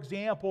 for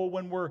example,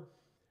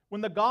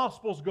 when the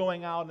gospel's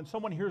going out and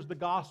someone hears the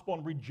gospel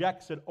and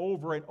rejects it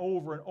over and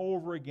over and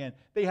over again,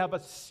 they have a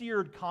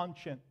seared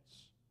conscience.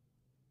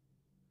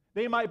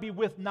 They might be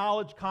with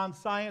knowledge,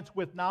 conscience,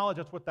 with knowledge,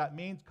 that's what that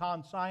means,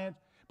 conscience,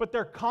 but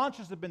their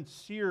conscience has been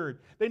seared.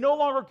 They no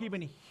longer can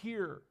even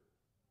hear.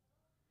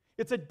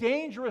 It's a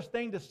dangerous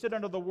thing to sit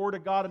under the Word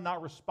of God and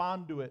not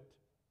respond to it.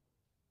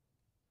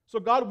 So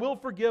God will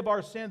forgive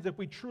our sins if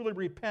we truly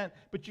repent,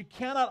 but you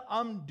cannot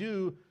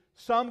undo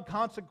some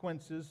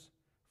consequences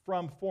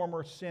from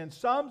former sins.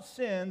 Some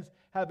sins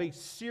have a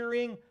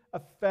searing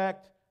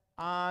effect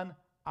on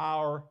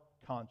our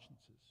consciences.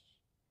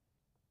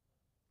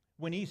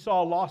 When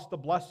Esau lost the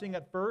blessing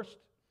at first,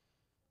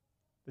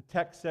 the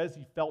text says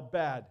he felt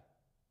bad.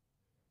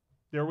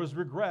 There was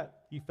regret.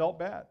 He felt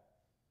bad.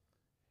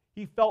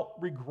 He felt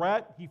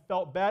regret. He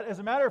felt bad. As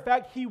a matter of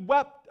fact, he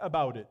wept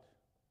about it.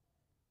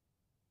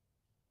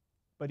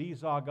 But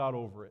Esau got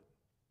over it.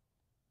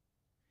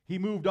 He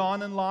moved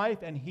on in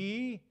life, and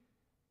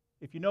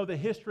if you know the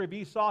history of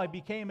Esau, he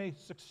became a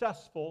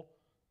successful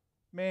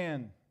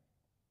man.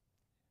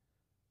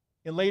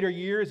 In later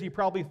years, he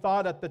probably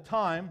thought at the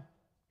time,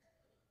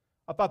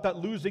 I thought that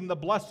losing the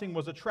blessing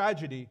was a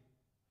tragedy,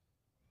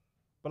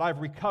 but I've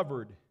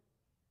recovered.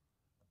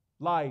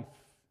 Life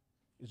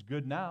is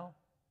good now.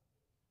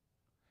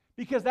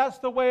 Because that's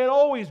the way it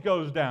always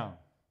goes down.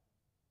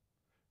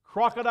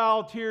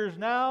 Crocodile tears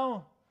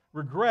now,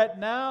 regret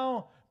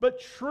now, but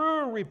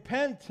true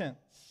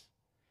repentance.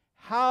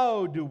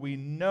 How do we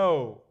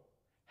know?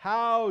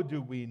 How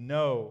do we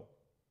know?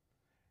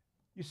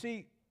 You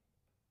see,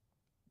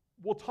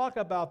 we'll talk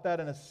about that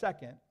in a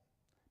second,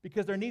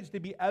 because there needs to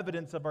be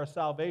evidence of our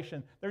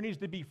salvation. There needs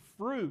to be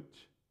fruit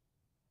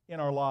in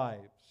our lives.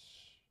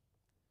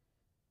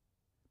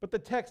 But the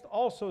text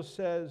also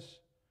says,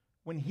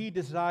 when he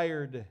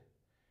desired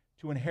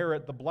to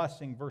inherit the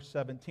blessing, verse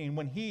 17,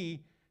 when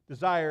he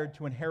desired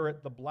to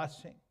inherit the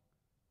blessing.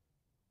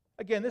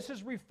 Again, this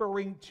is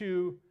referring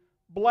to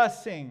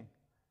blessing,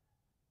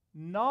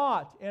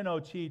 not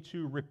N-O-T,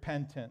 to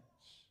repentance.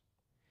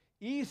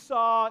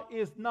 Esau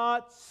is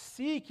not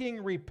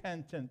seeking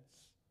repentance.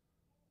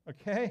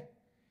 Okay?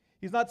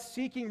 He's not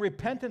seeking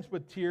repentance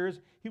with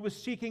tears. He was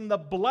seeking the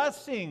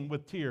blessing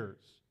with tears.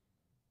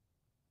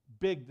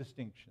 Big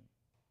distinction.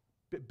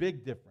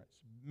 Big difference.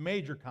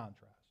 Major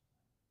contrast.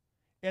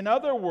 In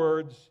other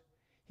words,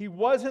 he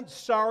wasn't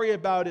sorry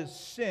about his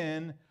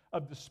sin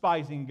of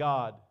despising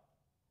God.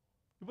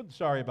 He wasn't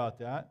sorry about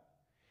that.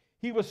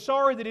 He was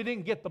sorry that he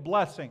didn't get the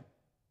blessing.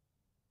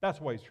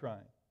 That's why he's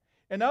trying.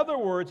 In other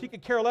words, he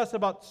could care less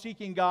about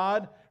seeking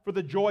God for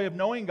the joy of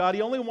knowing God.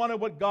 He only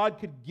wanted what God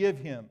could give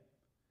him.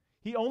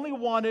 He only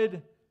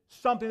wanted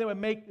something that would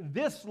make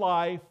this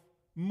life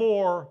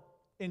more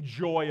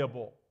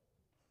enjoyable.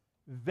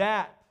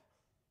 That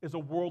is a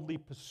worldly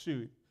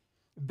pursuit.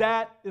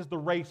 That is the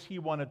race he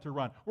wanted to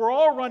run. We're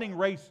all running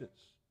races,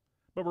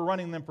 but we're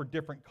running them for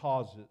different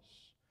causes.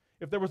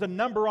 If there was a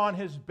number on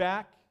his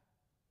back,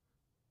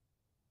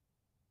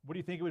 what do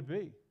you think it would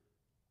be?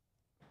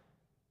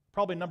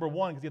 Probably number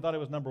 1, because he thought it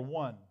was number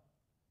 1.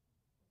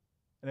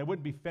 And it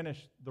wouldn't be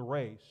finished the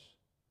race.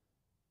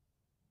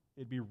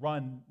 It'd be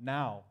run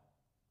now.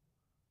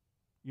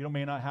 You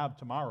may not have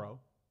tomorrow.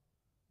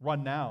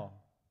 Run now.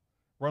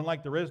 Run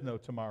like there is no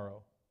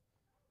tomorrow.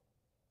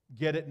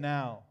 Get it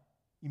now.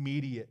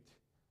 Immediate.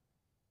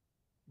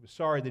 He was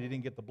sorry that he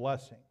didn't get the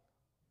blessing.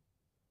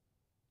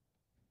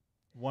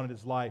 He wanted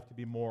his life to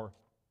be more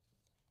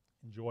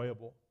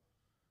enjoyable.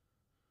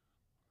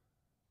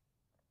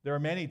 There are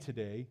many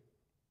today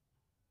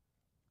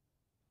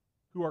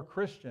who are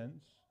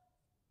Christians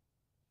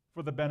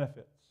for the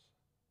benefits.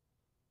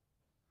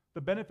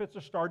 The benefits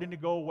are starting to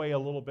go away a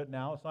little bit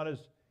now. It's not as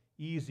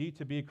easy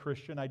to be a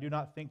Christian. I do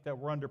not think that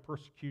we're under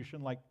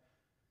persecution like,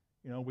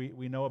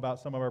 we know about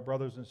some of our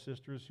brothers and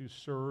sisters who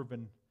serve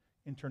in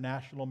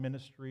international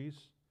ministries.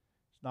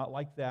 It's not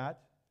like that.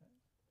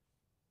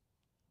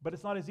 But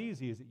it's not as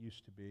easy as it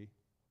used to be.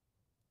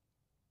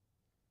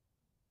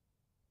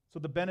 So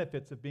the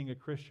benefits of being a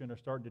Christian are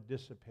starting to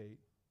dissipate.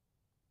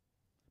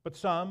 But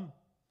some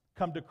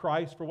come to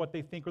Christ for what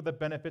they think are the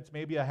benefits,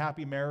 maybe a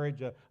happy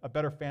marriage, a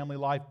better family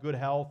life, good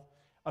health,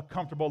 a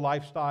comfortable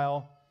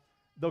lifestyle.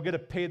 They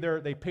pay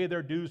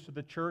their dues to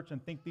the church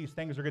and think these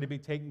things are going to be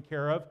taken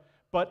care of.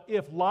 But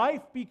if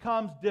life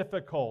becomes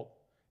difficult,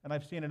 and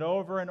I've seen it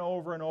over and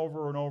over and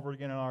over and over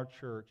again in our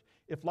church,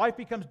 if life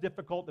becomes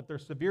difficult, if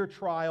there's severe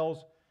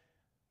trials,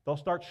 they'll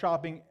start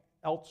shopping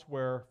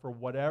elsewhere for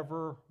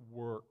whatever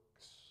works.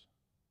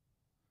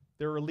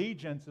 Their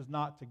allegiance is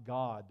not to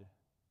God.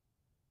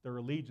 Their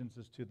allegiance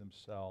is to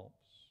themselves.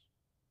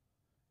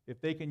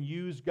 If they can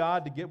use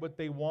God to get what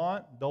they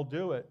want, they'll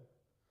do it.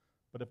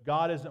 But if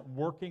God isn't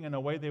working in a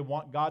way they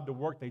want God to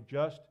work, they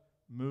just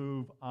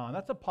move on.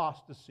 That's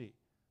apostasy.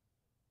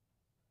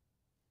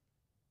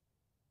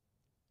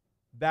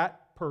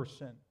 That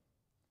person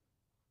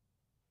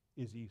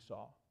is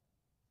Esau.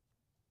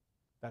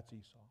 That's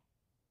Esau.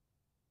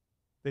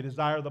 They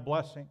desire the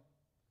blessing,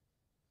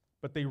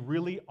 but they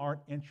really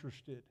aren't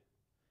interested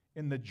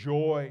in the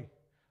joy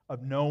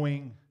of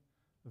knowing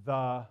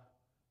the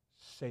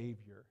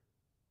Savior.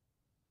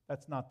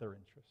 That's not their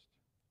interest.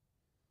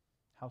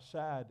 How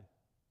sad,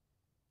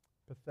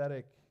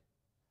 pathetic,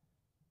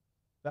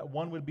 that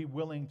one would be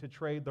willing to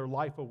trade their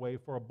life away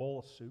for a bowl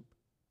of soup.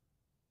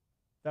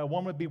 That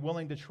one would be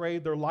willing to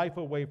trade their life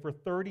away for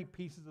 30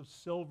 pieces of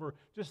silver.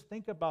 Just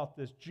think about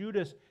this.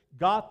 Judas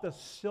got the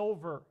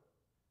silver,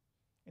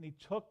 and he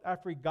took,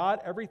 after he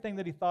got everything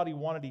that he thought he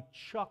wanted, he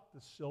chucked the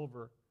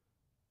silver,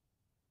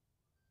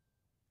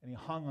 and he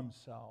hung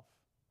himself.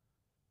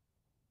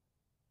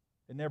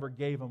 It never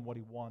gave him what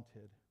he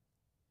wanted.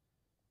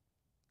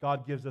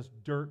 God gives us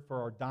dirt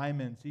for our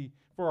diamonds.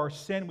 For our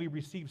sin, we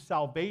receive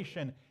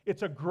salvation.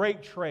 It's a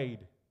great trade.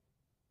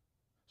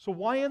 So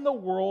why in the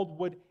world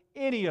would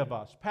any of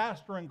us,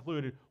 pastor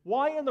included,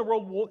 why in the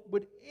world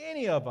would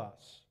any of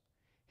us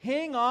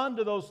hang on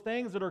to those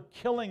things that are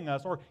killing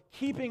us or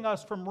keeping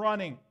us from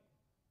running?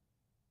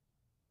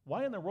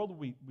 Why in the world would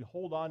we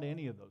hold on to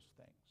any of those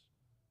things?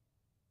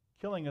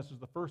 Killing us is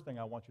the first thing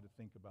I want you to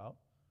think about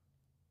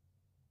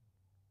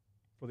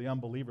for the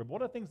unbeliever. But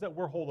what are the things that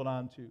we're holding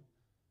on to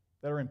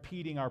that are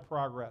impeding our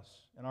progress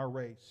and our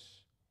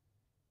race?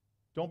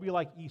 Don't be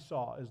like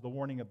Esau, is the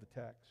warning of the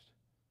text.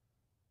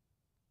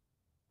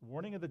 The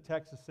warning of the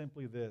text is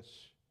simply this: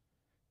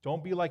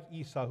 don't be like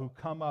Esau, who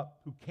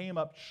came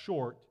up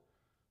short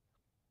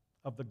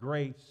of the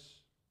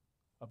grace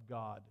of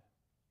God.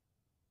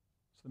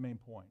 That's the main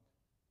point.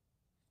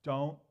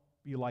 Don't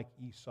be like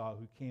Esau,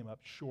 who came up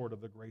short of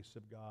the grace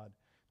of God.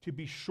 To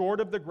be short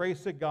of the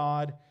grace of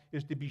God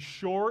is to be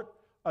short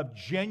of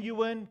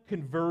genuine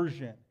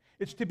conversion.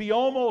 It's to be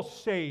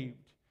almost saved.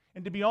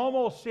 And to be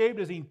almost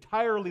saved is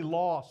entirely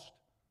lost.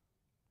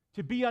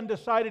 To be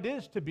undecided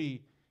is to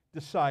be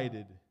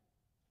decided.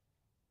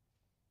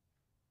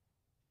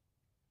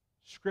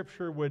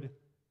 Scripture would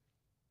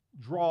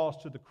draw us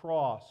to the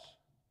cross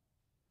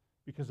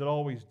because it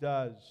always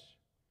does.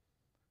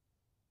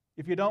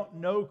 If you don't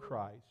know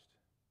Christ,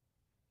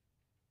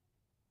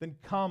 then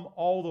come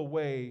all the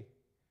way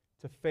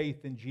to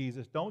faith in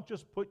Jesus. Don't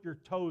just put your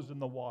toes in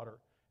the water,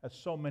 as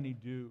so many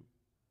do.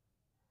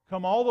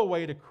 Come all the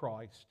way to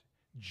Christ.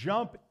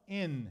 Jump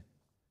in.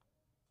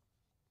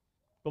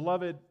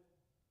 Beloved,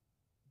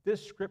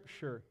 this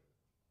Scripture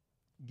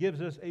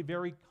gives us a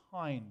very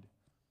kind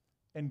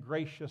and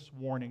gracious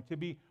warning. To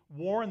be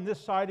warned this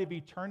side of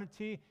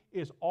eternity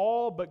is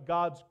all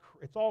God's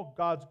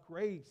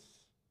grace.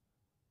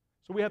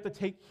 So we have to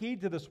take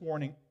heed to this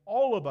warning.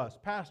 All of us,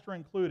 pastor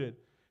included,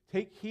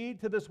 take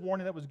heed to this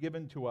warning that was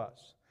given to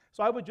us.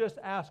 So I would just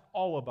ask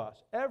all of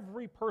us,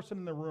 every person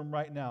in the room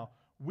right now,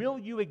 will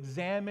you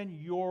examine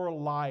your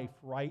life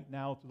right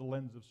now through the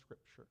lens of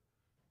Scripture?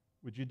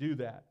 Would you do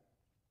that?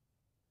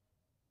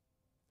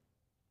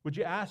 Would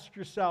you ask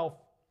yourself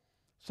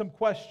some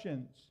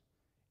questions?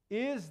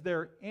 Is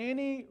there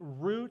any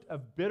root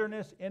of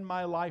bitterness in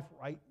my life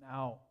right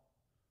now?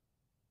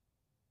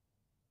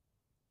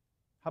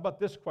 How about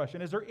this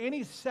question? Is there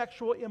any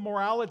sexual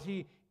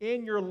immorality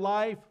in your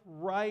life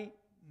right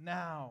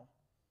now?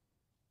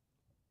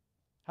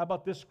 How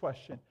about this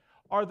question?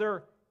 Are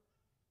there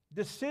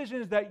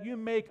decisions that you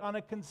make on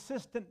a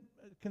consistent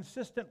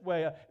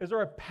way? Is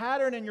there a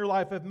pattern in your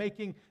life of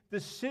making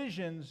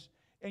decisions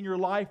in your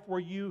life where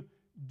you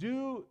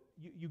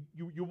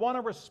want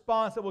a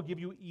response that will give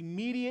you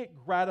immediate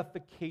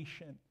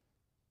gratification?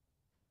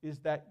 Is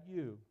that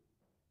you?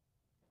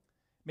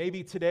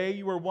 Maybe today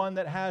you are one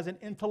that has an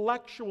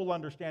intellectual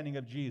understanding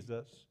of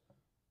Jesus,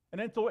 an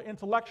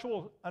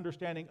intellectual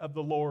understanding of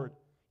the Lord.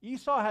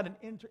 Esau had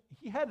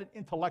an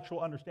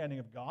intellectual understanding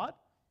of God.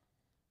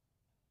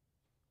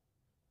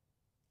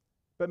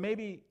 But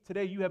maybe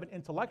today you have an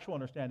intellectual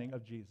understanding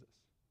of Jesus.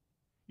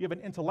 You have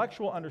an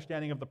intellectual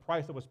understanding of the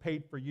price that was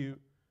paid for you,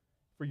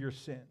 for your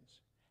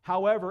sins.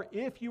 However,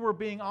 if you were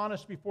being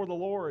honest before the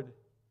Lord,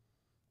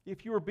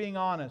 if you were being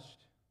honest,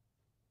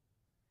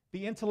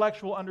 the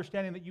intellectual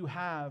understanding that you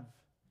have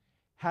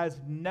has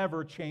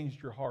never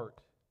changed your heart.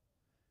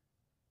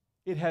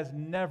 It has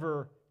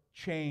never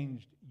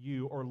changed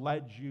you or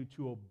led you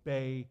to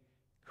obey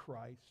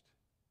Christ.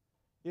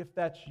 If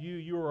that's you,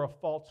 you are a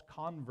false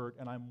convert,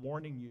 and I'm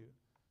warning you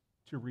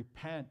to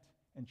repent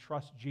and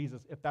trust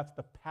Jesus if that's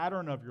the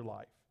pattern of your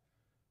life.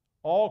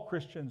 All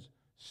Christians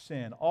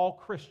sin. All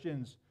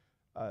Christians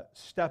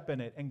step in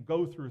it and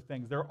go through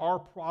things. There are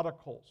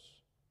prodigals,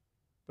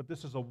 but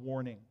this is a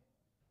warning.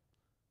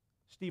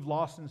 Steve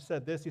Lawson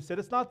said this. He said,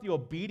 it's not the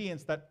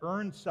obedience that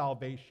earns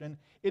salvation.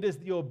 It is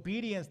the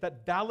obedience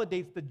that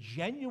validates the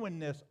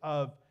genuineness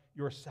of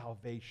your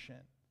salvation.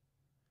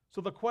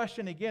 So the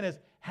question again is,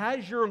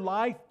 has your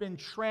life been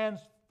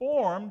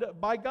transformed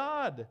by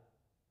God?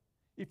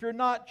 If you're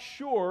not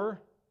sure,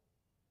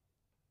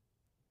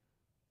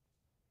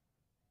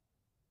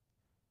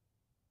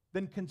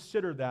 then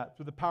consider that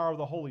through the power of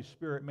the Holy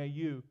Spirit. May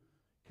you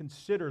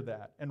consider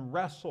that and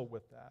wrestle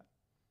with that.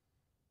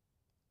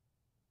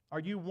 Are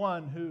you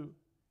one who,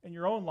 in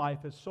your own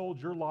life, has sold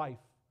your life,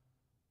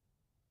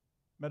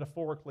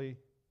 metaphorically,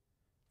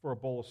 for a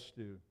bowl of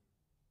stew?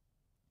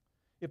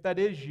 If that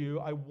is you,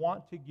 I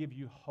want to give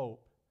you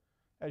hope.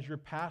 As your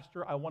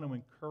pastor, I want to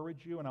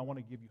encourage you and I want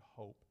to give you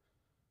hope.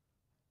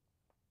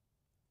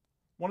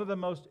 One of the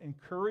most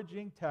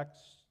encouraging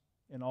texts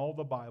in all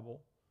the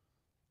Bible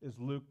is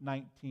Luke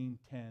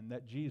 19:10,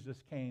 that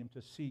Jesus came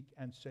to seek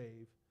and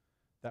save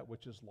that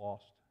which is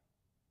lost.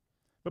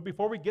 But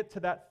before we get to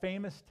that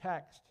famous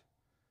text,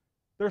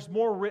 there's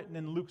more written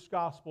in Luke's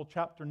Gospel,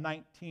 chapter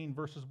 19,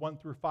 verses 1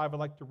 through 5. I'd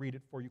like to read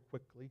it for you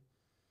quickly.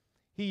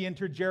 He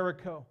entered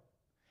Jericho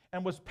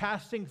and was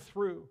passing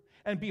through.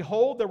 And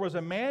behold, there was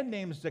a man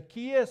named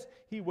Zacchaeus.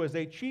 He was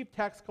a chief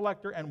tax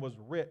collector and was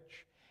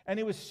rich. And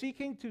he was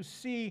seeking to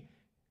see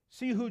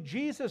who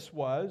Jesus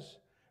was,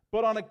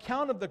 but on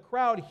account of the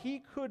crowd,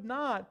 he could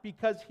not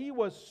because he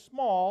was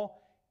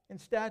small in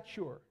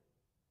stature.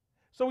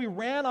 So he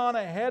ran on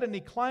ahead and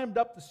he climbed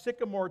up the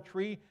sycamore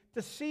tree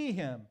to see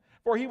him,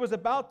 for he was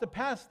about to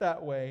pass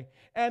that way.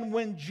 And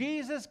when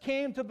Jesus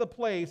came to the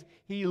place,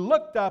 he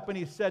looked up and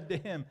he said to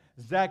him,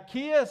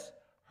 Zacchaeus,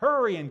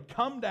 hurry and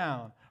come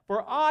down,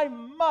 for I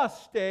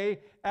must stay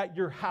at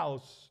your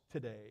house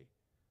today.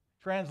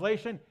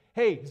 Translation,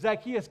 hey,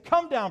 Zacchaeus,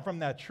 come down from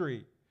that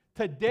tree.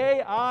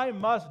 Today I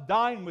must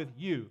dine with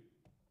you.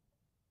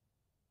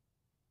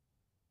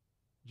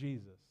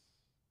 Jesus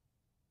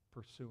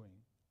pursuing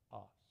us.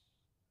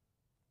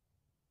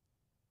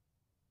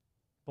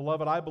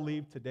 Beloved, I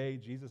believe today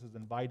Jesus is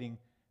inviting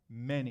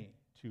many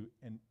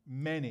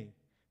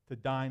to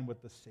dine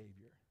with the Savior.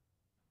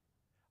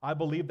 I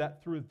believe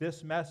that through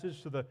this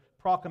message, through the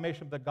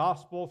proclamation of the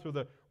gospel, through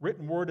the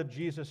written word of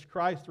Jesus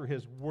Christ, through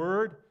His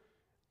word,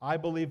 I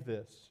believe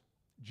this.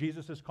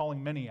 Jesus is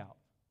calling many out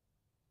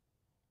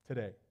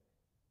today.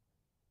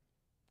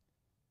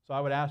 So I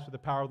would ask for the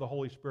power of the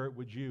Holy Spirit,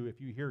 would you, if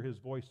you hear His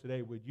voice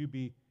today, would you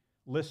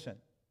listen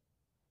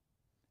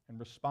and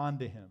respond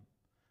to Him?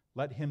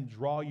 Let Him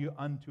draw you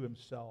unto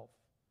Himself.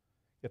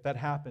 If that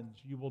happens,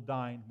 you will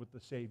dine with the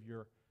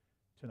Savior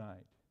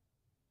tonight.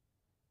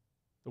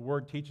 The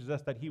Word teaches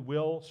us that He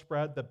will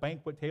spread the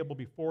banquet table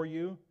before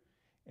you,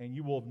 and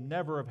you will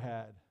never have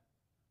had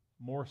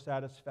more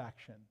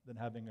satisfaction than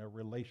having a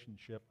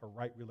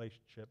right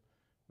relationship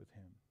with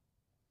Him.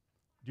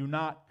 Do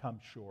not come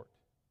short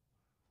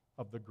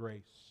of the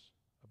grace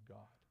of God.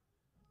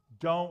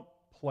 Don't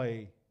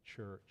play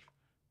church.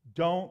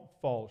 Don't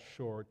fall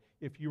short.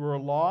 If you are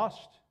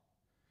lost,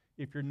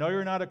 if you know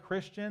you're not a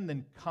Christian,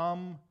 then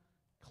come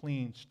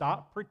clean.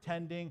 Stop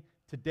pretending.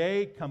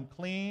 Today, come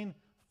clean.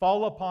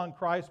 Fall upon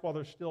Christ while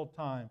there's still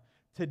time.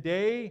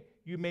 Today,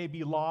 you may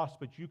be lost,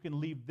 but you can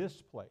leave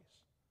this place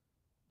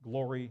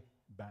glory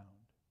bound.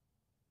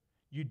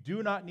 You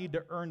do not need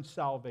to earn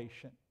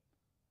salvation.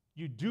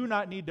 You do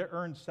not need to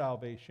earn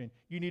salvation.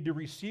 You need to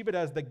receive it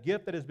as the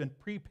gift that has been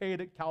prepaid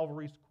at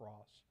Calvary's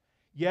cross.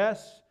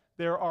 Yes,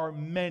 there are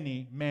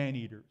many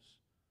man-eaters,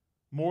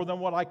 more than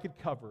what I could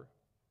cover.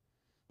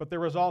 But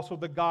there is also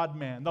the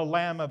God-man, the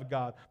Lamb of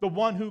God, the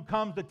one who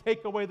comes to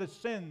take away the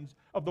sins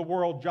of the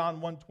world, John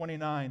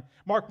 1:29.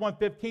 Mark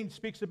 1:15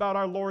 speaks about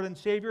our Lord and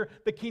Savior.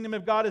 The kingdom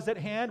of God is at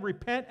hand.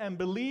 Repent and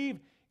believe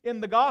in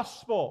the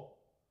gospel.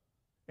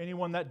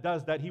 Anyone that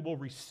does that, He will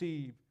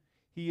receive.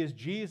 He is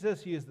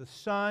Jesus. He is the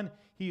Son.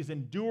 He's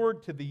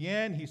endured to the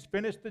end. He's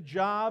finished the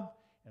job.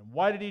 And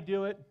why did He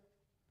do it?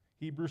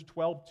 Hebrews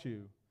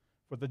 12:2.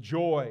 For the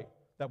joy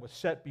that was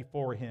set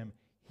before Him,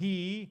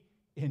 He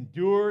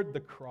endured the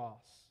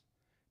cross,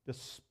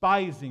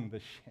 despising the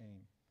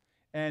shame,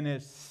 and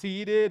is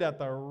seated at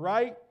the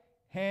right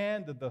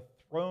hand of the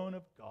throne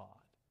of God.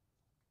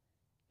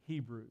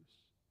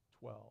 Hebrews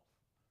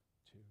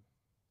 12:2.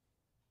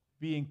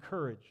 Be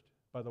encouraged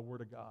by the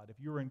Word of God. If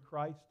you are in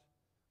Christ,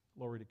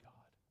 glory to God.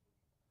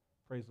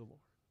 Praise the Lord.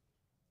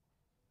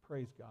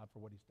 Praise God for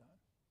what He's done.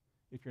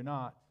 If you're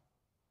not,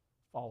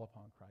 fall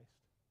upon Christ.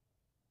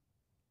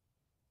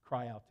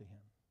 Cry out to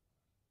Him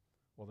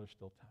while there's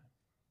still time.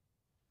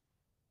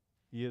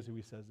 He is who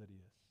He says that He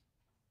is.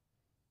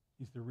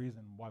 He's the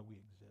reason why we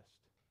exist.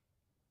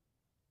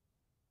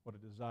 What a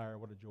desire,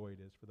 what a joy it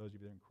is for those of you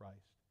that are in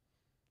Christ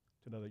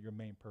to know that your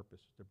main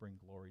purpose is to bring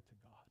glory to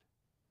God.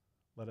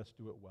 Let us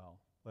do it well.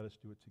 Let us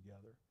do it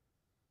together.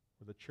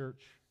 We're the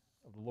church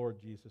of the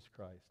Lord Jesus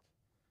Christ,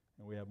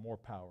 and we have more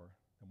power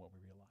than what we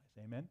realize.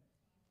 Amen?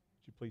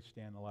 Would you please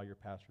stand and allow your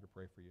pastor to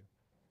pray for you?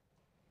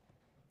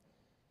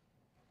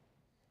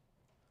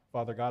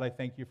 Father God, I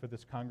thank You for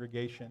this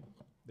congregation.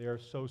 They are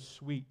so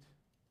sweet.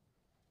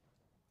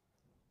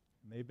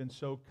 And they've been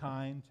so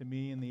kind to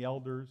me and the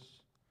elders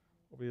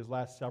over these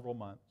last several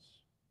months.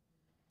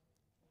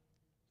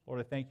 Lord,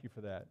 I thank You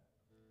for that.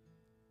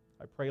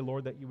 I pray,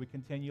 Lord, that You would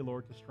continue,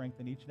 Lord, to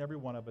strengthen each and every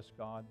one of us,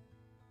 God.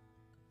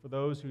 For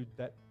those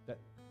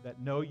that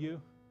know You,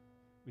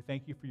 we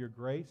thank You for Your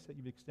grace that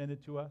You've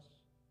extended to us,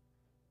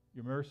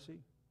 Your mercy.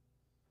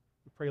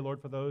 We pray, Lord,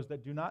 for those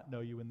that do not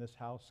know You in this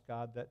house,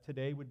 God, that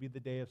today would be the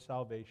day of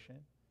salvation,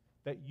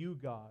 that You,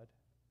 God,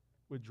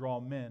 would draw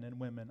men and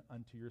women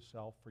unto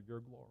Yourself for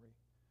Your glory.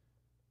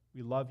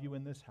 We love You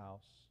in this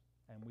house,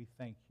 and we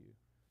thank You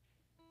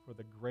for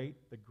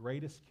the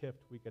greatest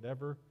gift we could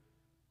ever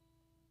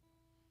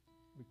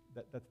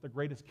That's the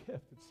greatest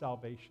gift. It's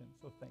salvation.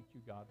 So thank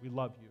you, God. We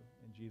love you.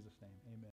 In Jesus' name, amen.